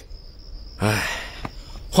是的。唉，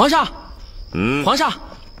皇上，皇上，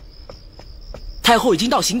太后已经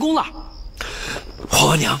到行宫了。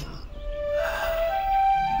皇额娘，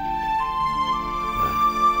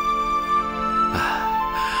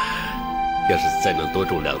要是再能多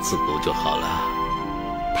中2次毒就好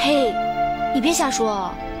了。呸！你别瞎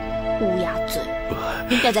说，乌鸦嘴！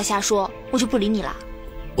你不要再瞎说，我就不理你了。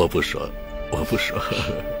我不说。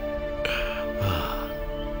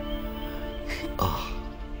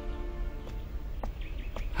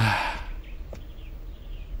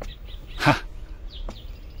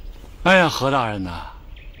哎呀，何大人呐，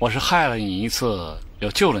我是害了你一次，又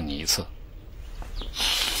救了你一次，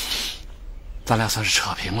咱俩算是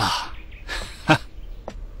扯平了。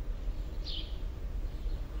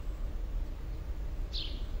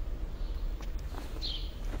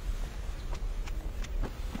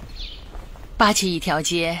八旗一条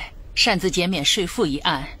街擅自减免税赋一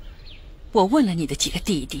案，我问了你的几个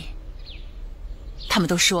弟弟，他们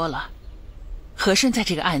都说了，和珅在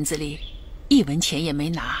这个案子里1文钱也没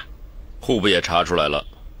拿。户部也查出来了，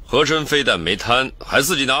和珅非但没贪，还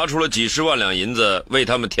自己拿出了几十万两银子为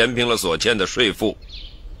他们填平了所欠的税赋。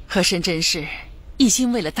和珅真是一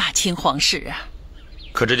心为了大清皇室啊！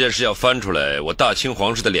可这件事要翻出来，我大清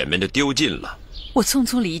皇室的脸面就丢尽了。我匆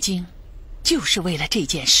匆离京，就是为了这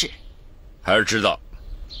件事。还是知道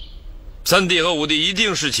三弟和5弟一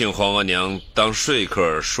定是请皇额娘当说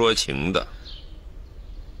客说情的。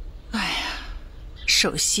哎呀，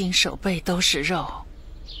手心手背都是肉，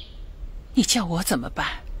你叫我怎么办？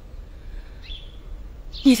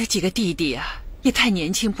你的几个弟弟啊，也太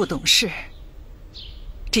年轻不懂事。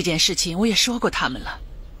这件事情我也说过他们了，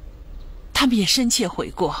他们也深切悔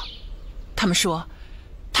过。他们说，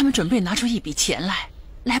他们准备拿出一笔钱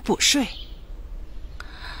来补税。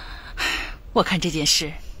我看这件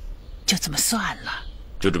事就这么算了。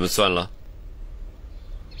就这么算了？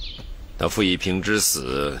那傅一平之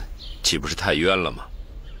死岂不是太冤了吗？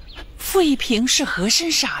傅一平是和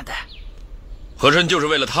珅杀的。和珅就是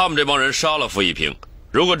为了他们这帮人杀了傅一平。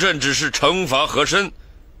如果朕只是惩罚和珅，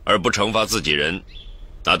而不惩罚自己人，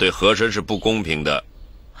那对和珅是不公平的。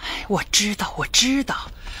我知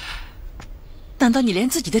道。难道你连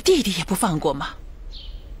自己的弟弟也不放过吗？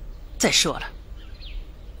再说了，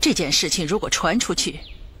这件事情如果传出去，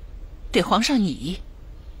对皇上你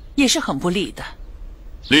也是很不利的。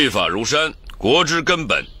律法如山，国之根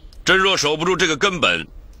本。朕若守不住这个根本，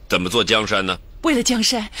怎么做江山呢？为了江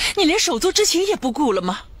山，你连手足之情也不顾了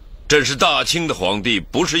吗？朕是大清的皇帝，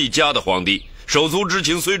不是一家的皇帝。手足之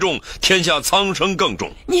情虽重，天下苍生更重。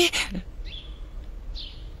你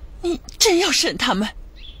真要审他们？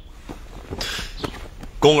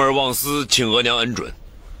公儿忘思，请额娘恩准。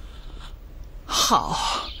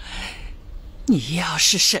好，你要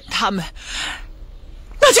是审他们，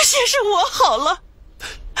那就先审我好了。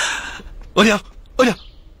额娘，额娘，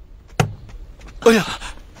额娘，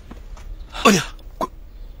额娘。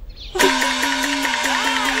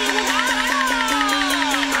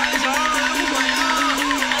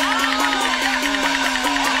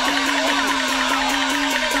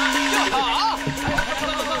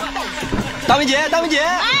大梅姐，大梅姐，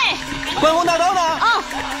哎，关公大刀呢？哦，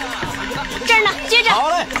这儿呢，接着。好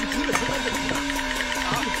嘞。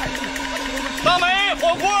大梅，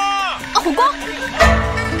火锅。火锅。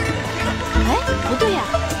哎，不对呀，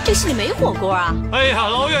这戏里没火锅啊。哎呀，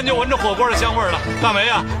老远就闻着火锅的香味了。大梅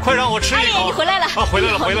呀，快让我吃一口。哎，你回来了。啊，回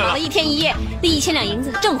来了，回来了。忙了1天1夜，那1000两银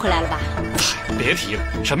子挣回来了吧？别提了，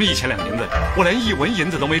什么1000两银子，我连1文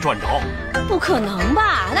银子都没赚着。不可能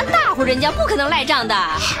吧？那大户人家不可能赖账的。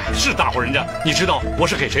嗨，是大户人家。你知道我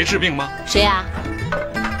是给谁治病吗？谁呀？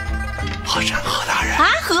何大人。啊，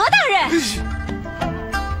何大人。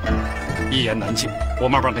一言难尽，我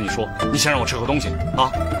慢慢跟你说。你先让我吃口东西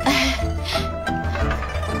啊。哎，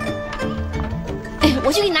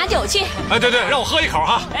我去给你拿酒去。哎，对，让我喝一口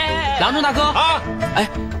哈。哎，郎中大哥啊，哎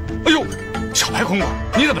呦，小白公公，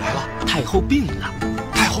你怎么来了？太后病了。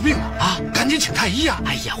太后病了啊！赶紧请太医呀！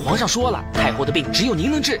哎呀，皇上说了，太后的病只有您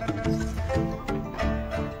能治。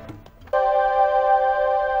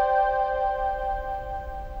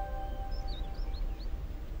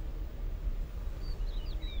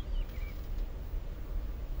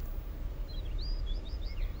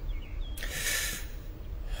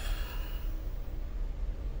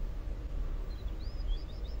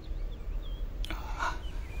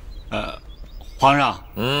皇上，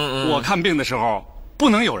我看病的时候不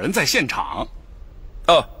能有人在现场。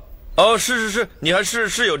哦，是，你还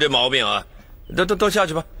是有这毛病啊！都下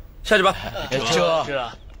去吧，下去吧。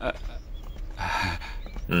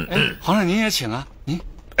皇上您也请啊，您。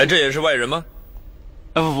哎，这也是外人吗？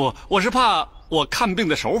不，我是怕我看病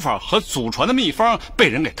的手法和祖传的秘方被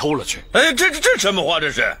人给偷了去。哎，这什么话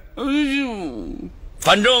这是？哎呦，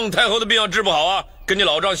反正太后的病要治不好啊，跟你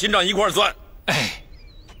老账新账一块算。哎，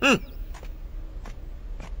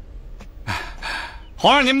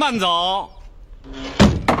皇上您慢走。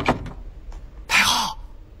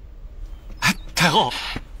太后，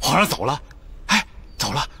皇上走了。哎，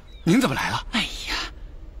走了，您怎么来了？哎呀，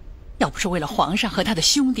要不是为了皇上和他的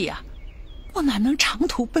兄弟啊，我哪能长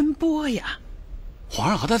途奔波呀？皇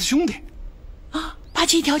上和他的兄弟啊，八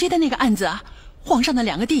七条街的那个案子啊，皇上的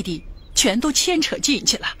2个弟弟全都牵扯进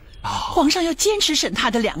去了。皇上要坚持审他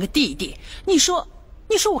的2个弟弟，你说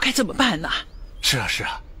我该怎么办呢？是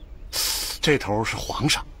啊，这头是皇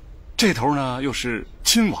上，这头呢又是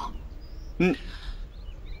亲王，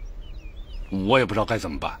我也不知道该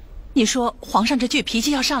怎么办。你说皇上这倔脾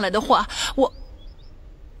气要上来的话，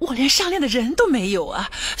我连商量的人都没有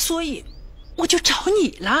啊，所以我就找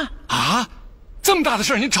你了。啊，这么大的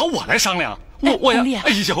事您找我来商量？我呀，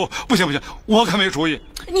哎呦，不行，我可没主意，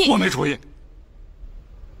我没主意。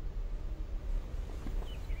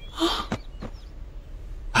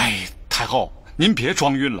哎，太后，您别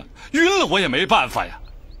装晕了，晕了我也没办法呀。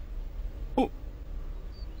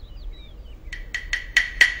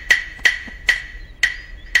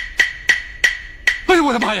哎呦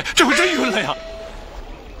我的妈呀，这回真晕了呀！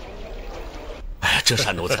哎呀，这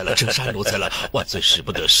杀奴才了，万岁使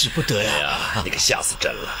不得呀！你可吓死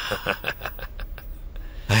朕了！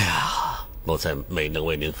哎呀，奴才没能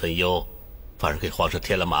为您分忧，反而给皇上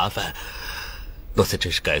添了麻烦，奴才真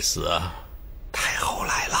是该死啊！太后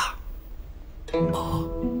来了。哦，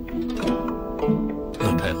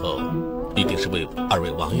那太后一定是为2位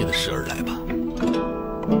王爷的事而来吧？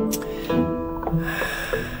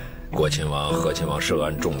郭亲王、贺亲王涉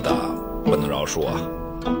案重大，不能饶恕啊！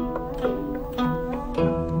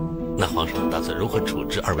那皇上打算如何处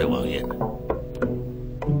置2位王爷呢？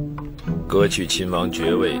革去亲王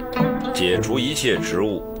爵位，解除一切职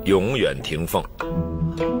务，永远停俸。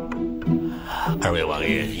 2位王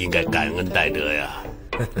爷应该感恩戴德呀。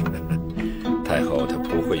太后她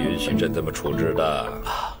不会允许朕这么处置的。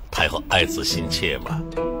太后爱子心切嘛。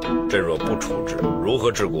朕若不处置，如何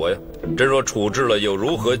治国呀？朕若处置了，又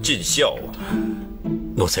如何尽孝啊？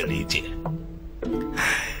奴才理解。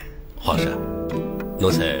皇上，奴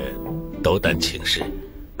才斗胆请示，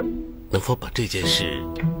能否把这件事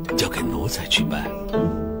交给奴才去办？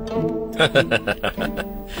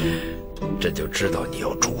这就知道你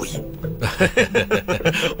有主意。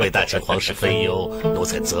为大清皇室分忧，奴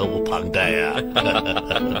才责无旁贷啊！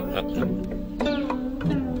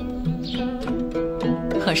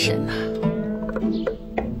和珅呐，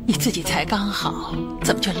你自己才刚好，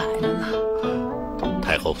怎么就来了呢？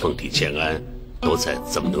太后奉体欠安，奴才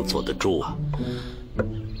怎么能坐得住啊？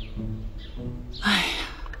哎呀，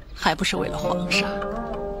还不是为了皇上，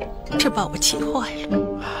这把我气坏了。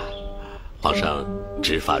皇上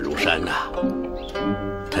执法如山呐，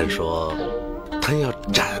他说他要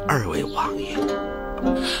斩2位王爷。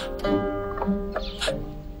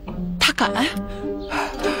他敢？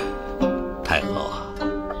太后啊，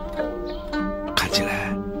看起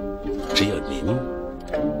来只有您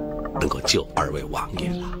能够救2位王爷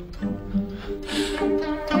了。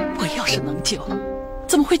我要是能救，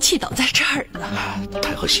怎么会气倒在这儿呢？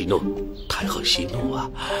太后息怒，太后息怒啊！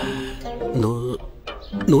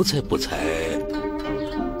奴才不才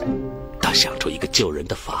倒想出一个救人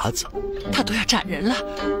的法子。他都要斩人了，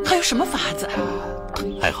还有什么法子？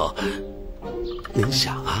太后，您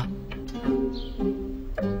想啊，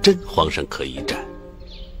真皇上可以斩，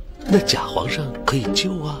那假皇上可以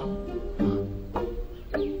救啊。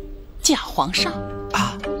假皇上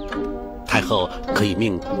啊，太后可以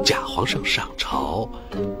命假皇上上朝，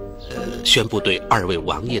宣布对2位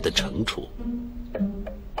王爷的惩处。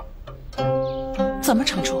怎么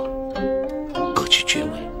惩处？革去爵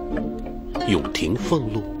位，永停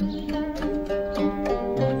俸禄。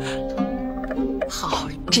好，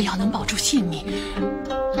只要能保住性命，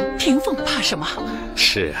停俸怕什么？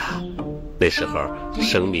是啊，那时候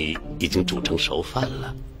生米已经煮成熟饭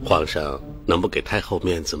了，皇上能不给太后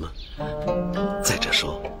面子吗？再者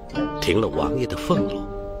说，停了王爷的俸禄，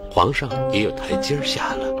皇上也有台阶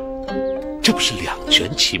下了，这不是两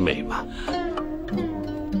全其美吗？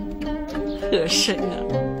和珅啊，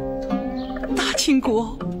大清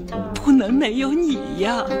国不能没有你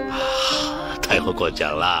呀！太后过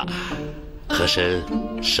奖了，和珅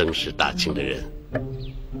生是大清的人，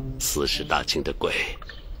死是大清的鬼，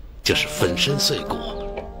就是粉身碎骨，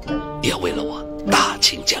也要为了我大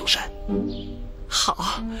清江山。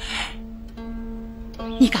好，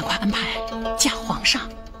你赶快安排假皇上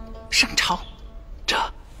上朝。这。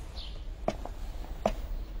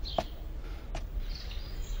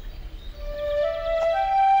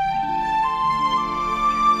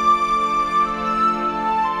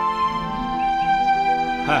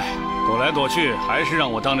哎，躲来躲去，还是让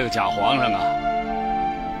我当这个假皇上啊！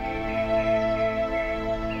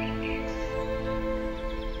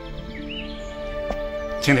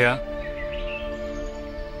蜻蜓，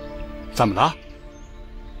怎么了？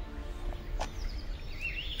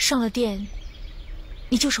上了殿，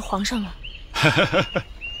你就是皇上了。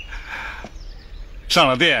上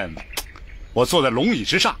了殿，我坐在龙椅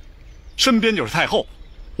之上，身边就是太后，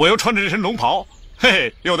我又穿着这身龙袍，嘿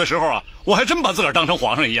嘿，有的时候啊，我还真把自个儿当成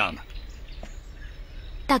皇上一样呢。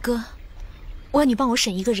大哥，我要你帮我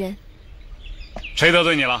审一个人。谁得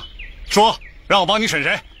罪你了？说，让我帮你审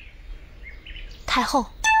谁？太后。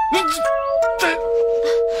这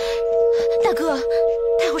大哥，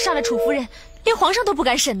太后杀了楚夫人，连皇上都不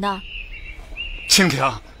敢审的。蜻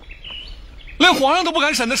蜓，连皇上都不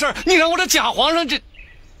敢审的事儿，你让我这假皇上这……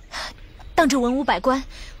当着文武百官，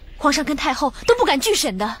皇上跟太后都不敢拒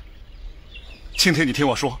审的。蜻蜓，你听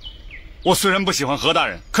我说，我虽然不喜欢何大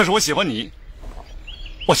人，可是我喜欢你。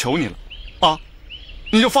我求你了，啊，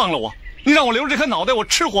你就放了我，你让我留着这颗脑袋，我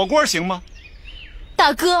吃火锅行吗？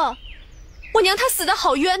大哥，我娘她死得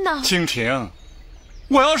好冤呐！蜻蜓，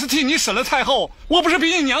我要是替你审了太后，我不是比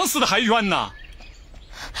你娘死的还冤呐！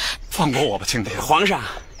放过我吧，蜻蜓。皇上，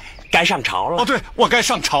该上朝了。哦，对，我该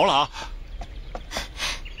上朝了啊！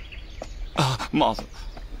啊，帽子，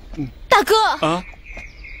大哥啊。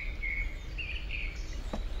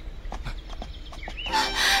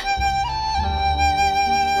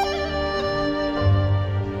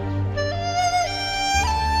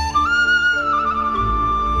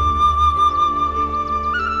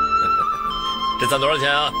这伞多少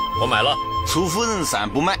钱啊？我买了。楚夫人伞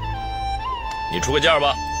不卖，你出个价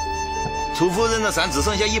吧。楚夫人的伞只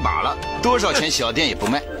剩下1把了，多少钱小店也不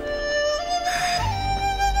卖。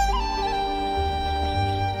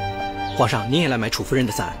皇上，您也来买楚夫人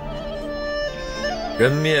的伞。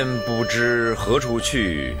人面不知何处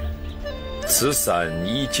去，此伞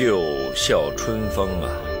依旧笑春风啊。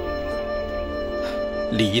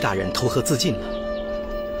礼仪大人投河自尽了，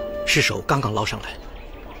尸首刚刚捞上来。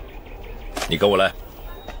你跟我来。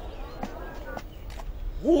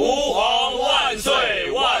吾皇万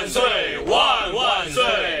岁万岁万万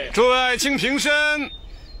岁！诸位请平身，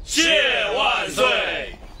谢万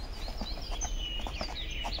岁。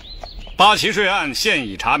八旗税案现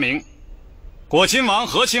已查明，果亲王、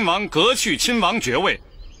和亲王革去亲王爵位，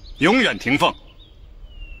永远停奉。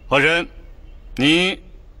和珅，你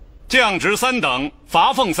降职3等，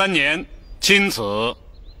罚俸3年，钦此。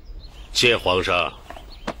谢皇上。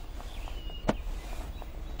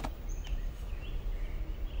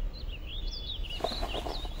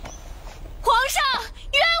皇上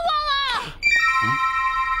冤枉啊！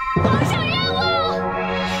皇上冤枉！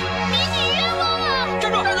民女冤枉啊！站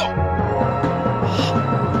住！站住！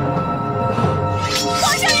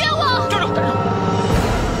皇上冤枉！站住！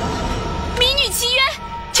民女契约，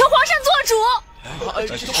求皇上做主。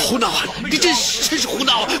胡闹啊！你真是胡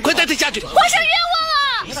闹！快带他下去！皇上冤枉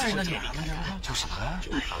啊！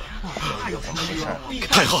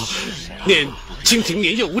太后，清廷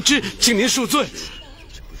年幼无知，请您恕罪。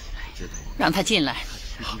让他进来。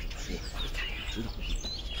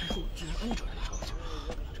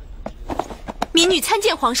民女参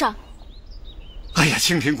见皇上。哎呀，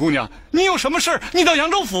清平姑娘，你有什么事儿，你到扬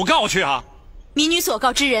州府告去啊！民女所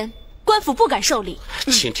告之人，官府不敢受理。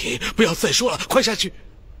清廷，不要再说了，快下去。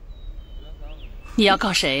你要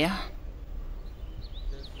告谁呀？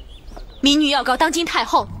民女要告当今太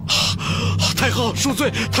后。太后恕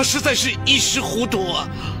罪，她实在是一时糊涂啊。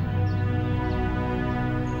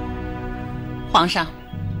皇上，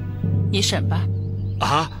你审吧。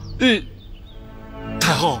啊，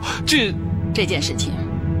太后，这件事情，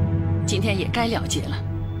今天也该了结了。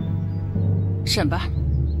审吧。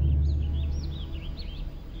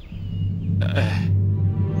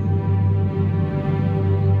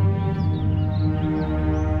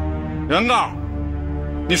原告，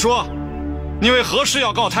你说，你为何事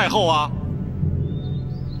要告太后啊？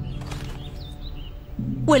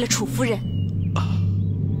为了楚夫人。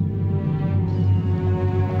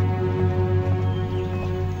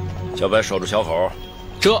小白守住小口。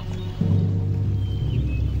这。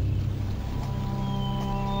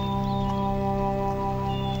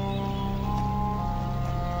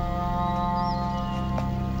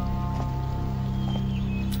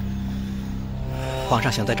皇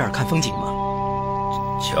上想在这儿看风景吗？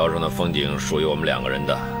桥上的风景属于我们2个人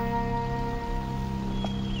的。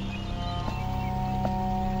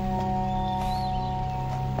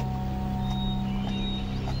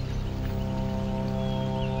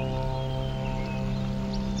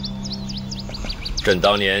朕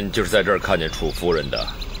当年就是在这儿看见楚夫人的，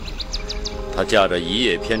她驾着一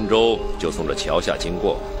叶扁舟就从这桥下经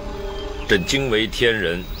过，朕惊为天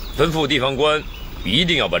人，吩咐地方官一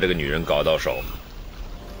定要把这个女人搞到手。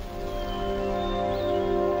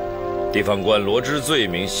地方官罗织罪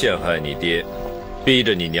名陷害你爹，逼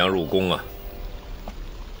着你娘入宫啊。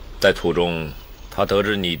在途中，他得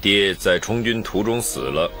知你爹在充军途中死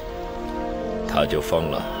了，他就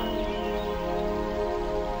疯了。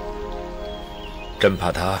朕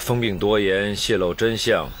怕他疯病多言，泄露真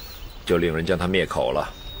相，就令人将他灭口了。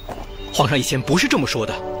皇上以前不是这么说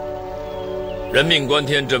的。人命关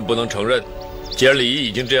天，朕不能承认。既然李仪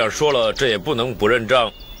已经这样说了，朕也不能不认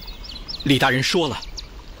账。李大人说了，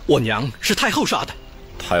我娘是太后杀的。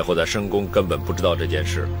太后在深宫根本不知道这件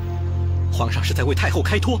事。皇上是在为太后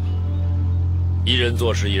开脱。一人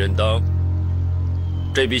做事一人当。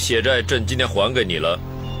这笔血债，朕今天还给你了。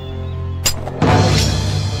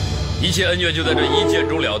一切恩怨就在这一剑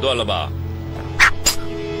中了断了吧？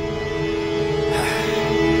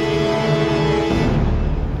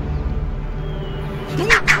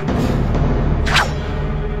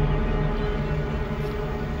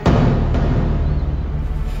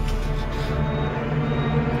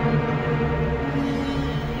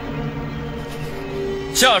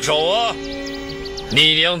下手啊！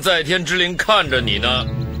你娘在天之灵看着你呢。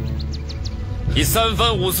你3番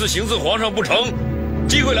5次行刺皇上不成？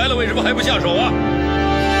机会来了，为什么还不下手啊？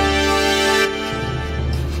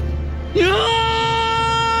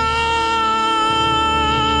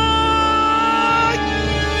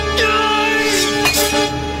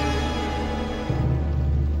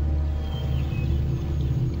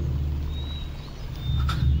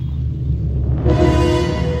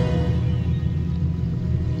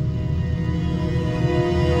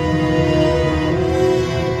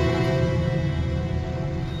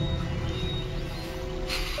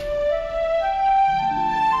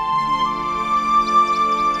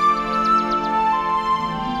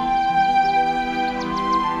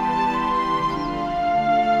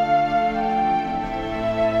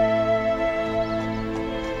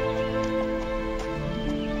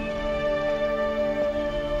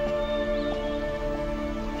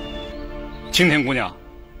青天姑娘，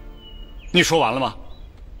你说完了吗？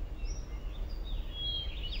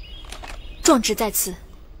状纸在此，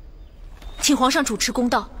请皇上主持公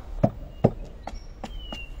道。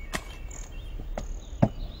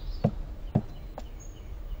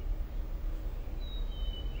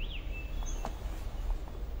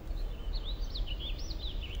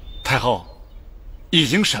已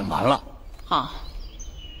经审完了。好，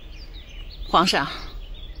皇上，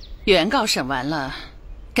原告审完了，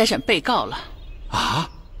该审被告了。啊？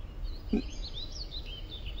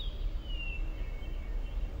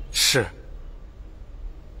是。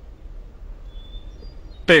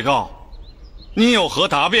被告，你有何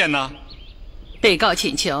答辩呢？被告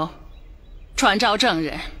请求传召证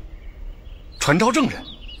人。传召证人？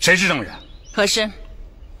谁是证人？和珅。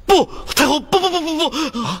不，太后，不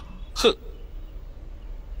啊！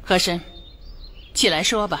和珅，起来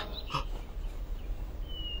说吧。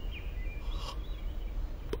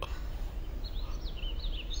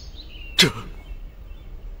这。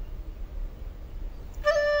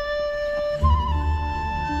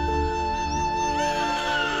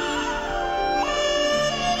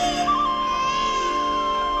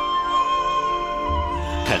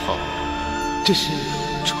太后，这是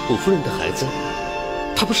楚夫人的孩子，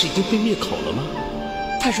他不是已经被灭口了吗？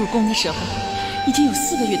他入宫的时候已经有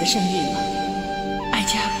4个月的身孕了，哀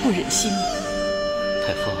家不忍心。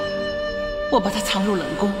太后，我把他藏入冷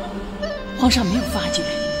宫，皇上没有发觉。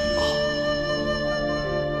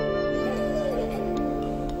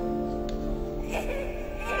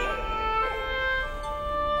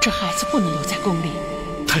这孩子不能留在宫里。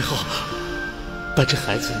太后，把这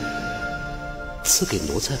孩子赐给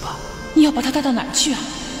奴才吧。你要把他带到哪儿去啊？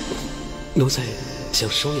奴才想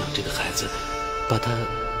收养这个孩子，把他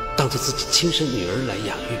当做自己亲生女儿来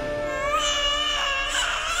养育。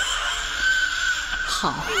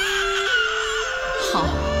好，好。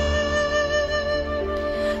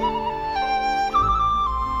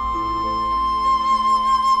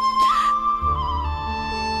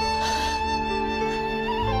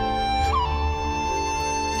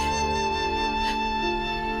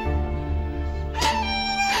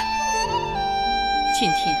请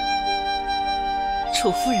听，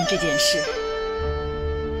楚夫人这件事，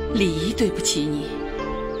礼仪对不起你，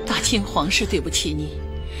大清皇室对不起你，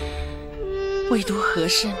唯独和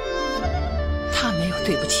珅，他没有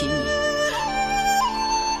对不起你。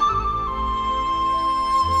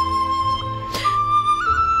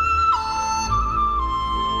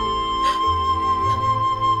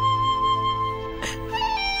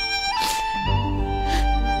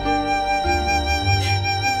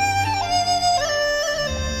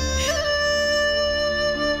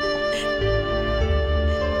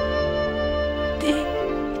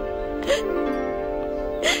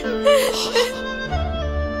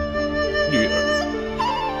女儿，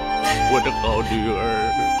我的好女儿。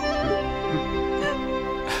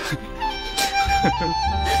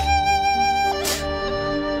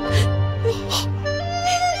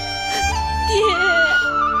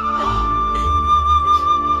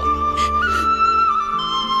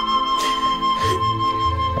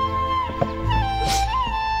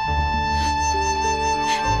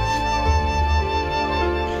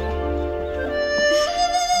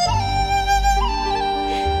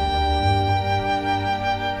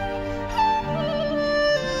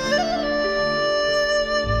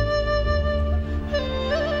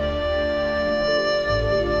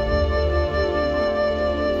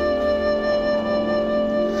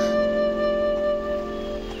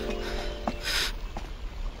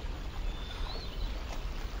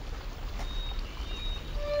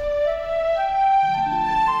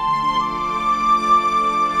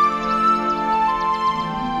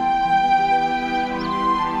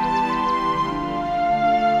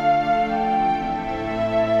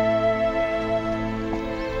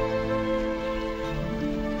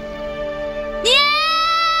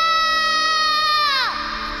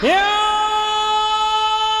爹。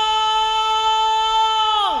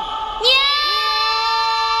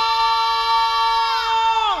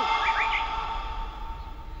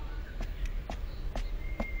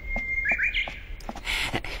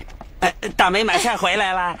大美买菜回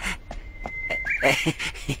来了。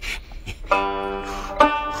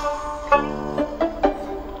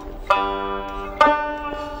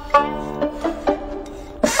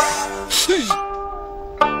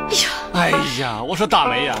哎呀，我说大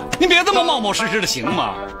梅呀，你别这么冒冒失失的行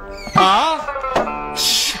吗？啊！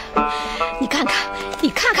你看看，你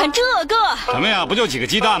看看这个什么呀？不就几个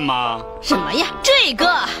鸡蛋吗？什么呀？这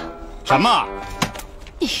个什么？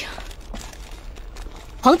哎呀！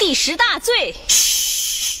皇帝10大罪！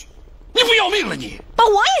嘘，你不要命了你？把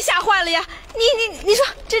我也吓坏了呀！你说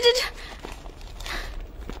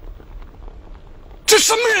这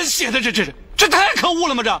什么人写的？这太可恶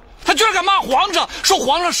了吗？他居然敢骂皇上，说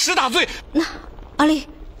皇上10大罪。那阿丽，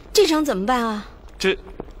这张怎么办啊？这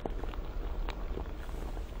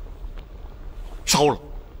烧了，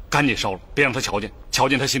赶紧烧了，别让他瞧见，瞧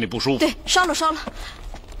见他心里不舒服。对，烧了。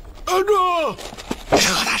拦着！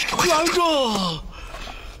这大人，快拦着！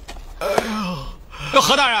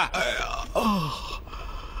何大人！哎呀，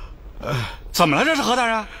怎么了？这是何大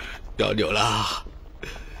人？腰扭了。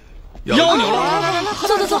腰扭了！来，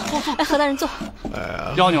坐。哎，何大人坐。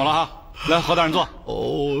腰扭了哈，来，何大人坐。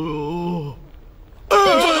哦。这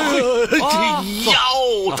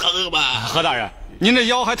腰疼吧？何大人，您这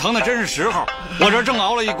腰还疼的真是时候。我这正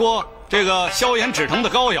熬了一锅这个消炎止疼的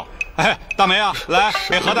膏药。哎，大梅啊，来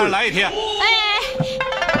给何大人来一贴。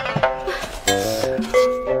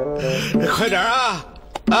快点啊！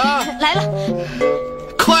啊，来了。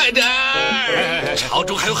快点儿！朝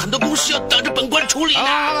中还有很多公事要等着本官处理呢。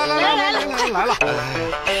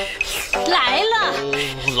来了！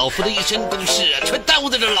老夫的一身公事全耽误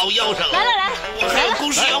在这老腰上了。来，我还有公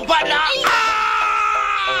事要办呢。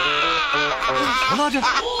何大人，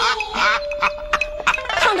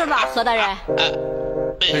烫着吧，何大人。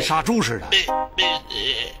跟杀猪似的。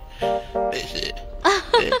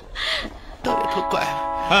倒也特快，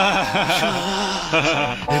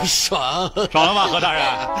爽了吧，何大人？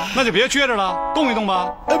那就别撅着了，动一动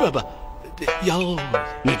吧。不，腰，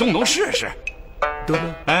你动试试。动。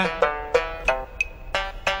哎，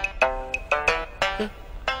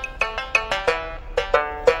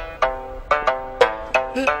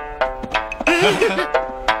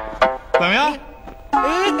怎么样？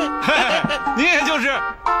你也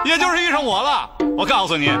就是遇上我了。我告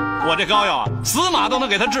诉你，我这膏药啊，死马都能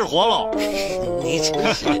给他治活喽。你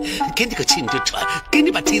真是，给你个气你就喘，给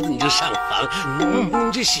你把梯子你就上房。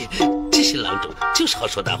这些郎中就是好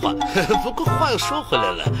说大话。不过话又说回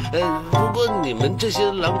来了，如果你们这些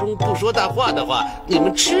郎中不说大话的话，你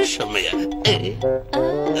们吃什么呀？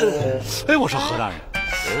我说何大人，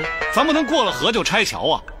咱不能过了河就拆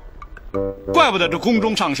桥啊！怪不得这宫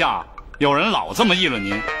中上下有人老这么议论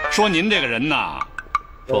您，说您这个人呐，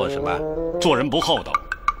说我什么？做人不厚道。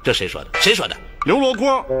这谁说的？谁说的？刘罗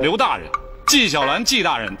锅、刘大人、纪晓岚、纪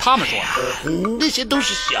大人他们说的。那些都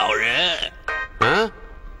是小人。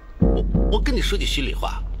我跟你说句心里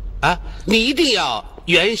话啊，你一定要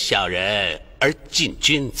远小人而近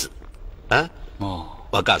君子。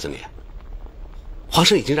我告诉你，皇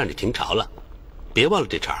上已经让你停朝了，别忘了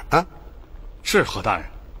这茬啊。是何大人，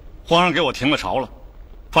皇上给我停了朝了，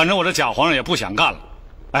反正我这假皇上也不想干了。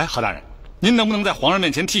哎，何大人，您能不能在皇上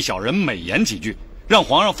面前替小人美言几句，让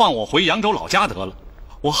皇上放我回扬州老家得了？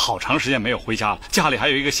我好长时间没有回家了，家里还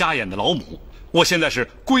有一个瞎眼的老母，我现在是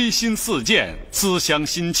归心似箭，思乡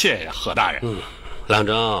心切呀，何大人。郎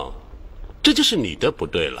中，这就是你的不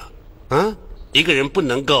对了啊！一个人不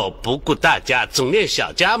能够不顾大家，总念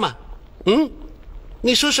小家吗？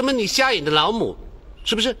你说什么你瞎眼的老母，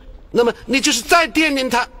是不是？那么你就是再惦念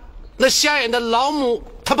他，那瞎眼的老母，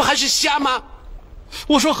他不还是瞎吗？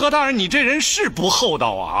我说何大人，你这人是不厚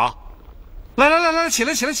道啊！来，起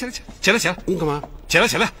来！你干嘛？起来！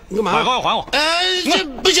你干嘛？把膏药还我！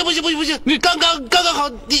这不行！你刚好，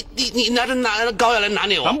你拿着膏药来拿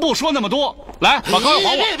捏我。咱不说那么多，来把膏药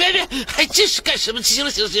还我！别，还这是干什么？行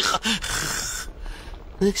了，好。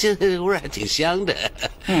现在味儿还挺香的。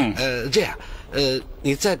这样，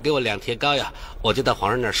你再给我2贴膏药，我就到皇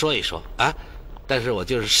上那儿说一说啊。但是我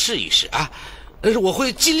就是试一试啊。但是我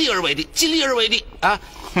会尽力而为的啊！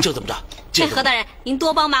就这么着。何大人，您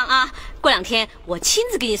多帮忙啊！过2天我亲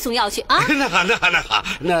自给你送药去啊！那好，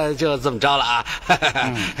那就这么着了啊！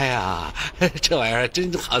哎呀，这玩意儿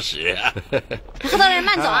真好使啊！何大人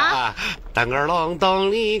慢走啊！当个隆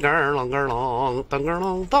咚里个隆个隆，当个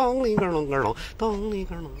隆咚里个隆个隆，咚里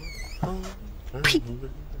个隆。呸！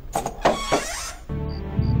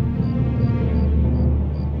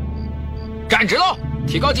站直喽，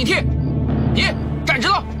提高警惕！你站直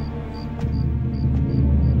了，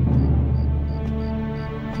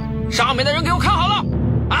上面的人给我看好了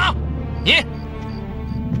啊！你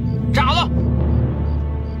站好了。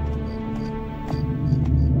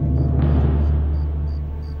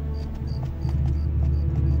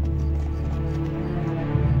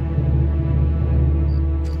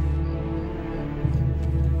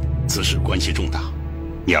此事关系重大，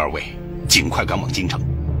你2位尽快赶往京城，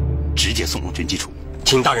直接送入军机处。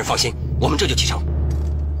请大人放心，我们这就启程。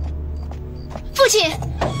父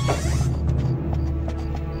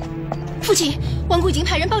亲，王姑已经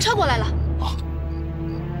派人包抄过来了。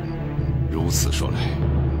如此说来，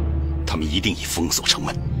他们一定已封锁城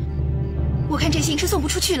门。我看这信是送不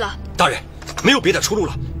出去了。大人，没有别的出路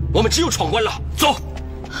了，我们只有闯关了。走。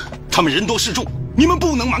他们人多势众，你们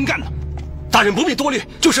不能蛮干了。大人不必多虑，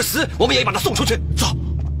就是死，我们也把他送出去。走。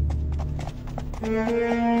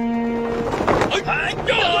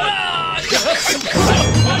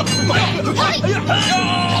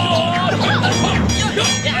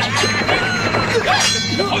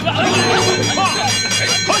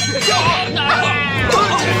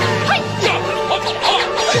哎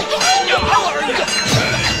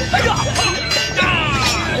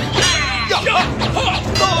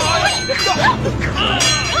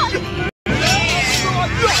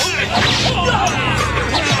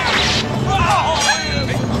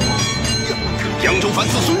传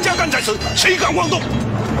子孙家干在此，谁敢妄动？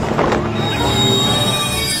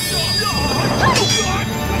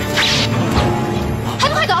还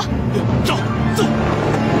不快走！走走，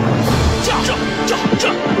这。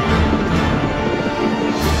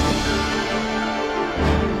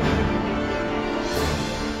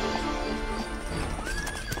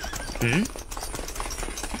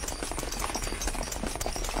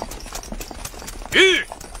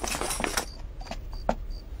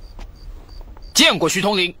见过徐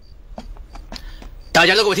统领。大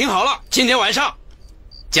家都给我听好了，今天晚上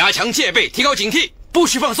加强戒备，提高警惕，不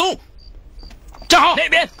许放松。站好，那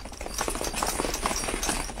边。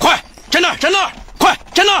快站那儿，站那儿，快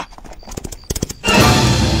站那儿。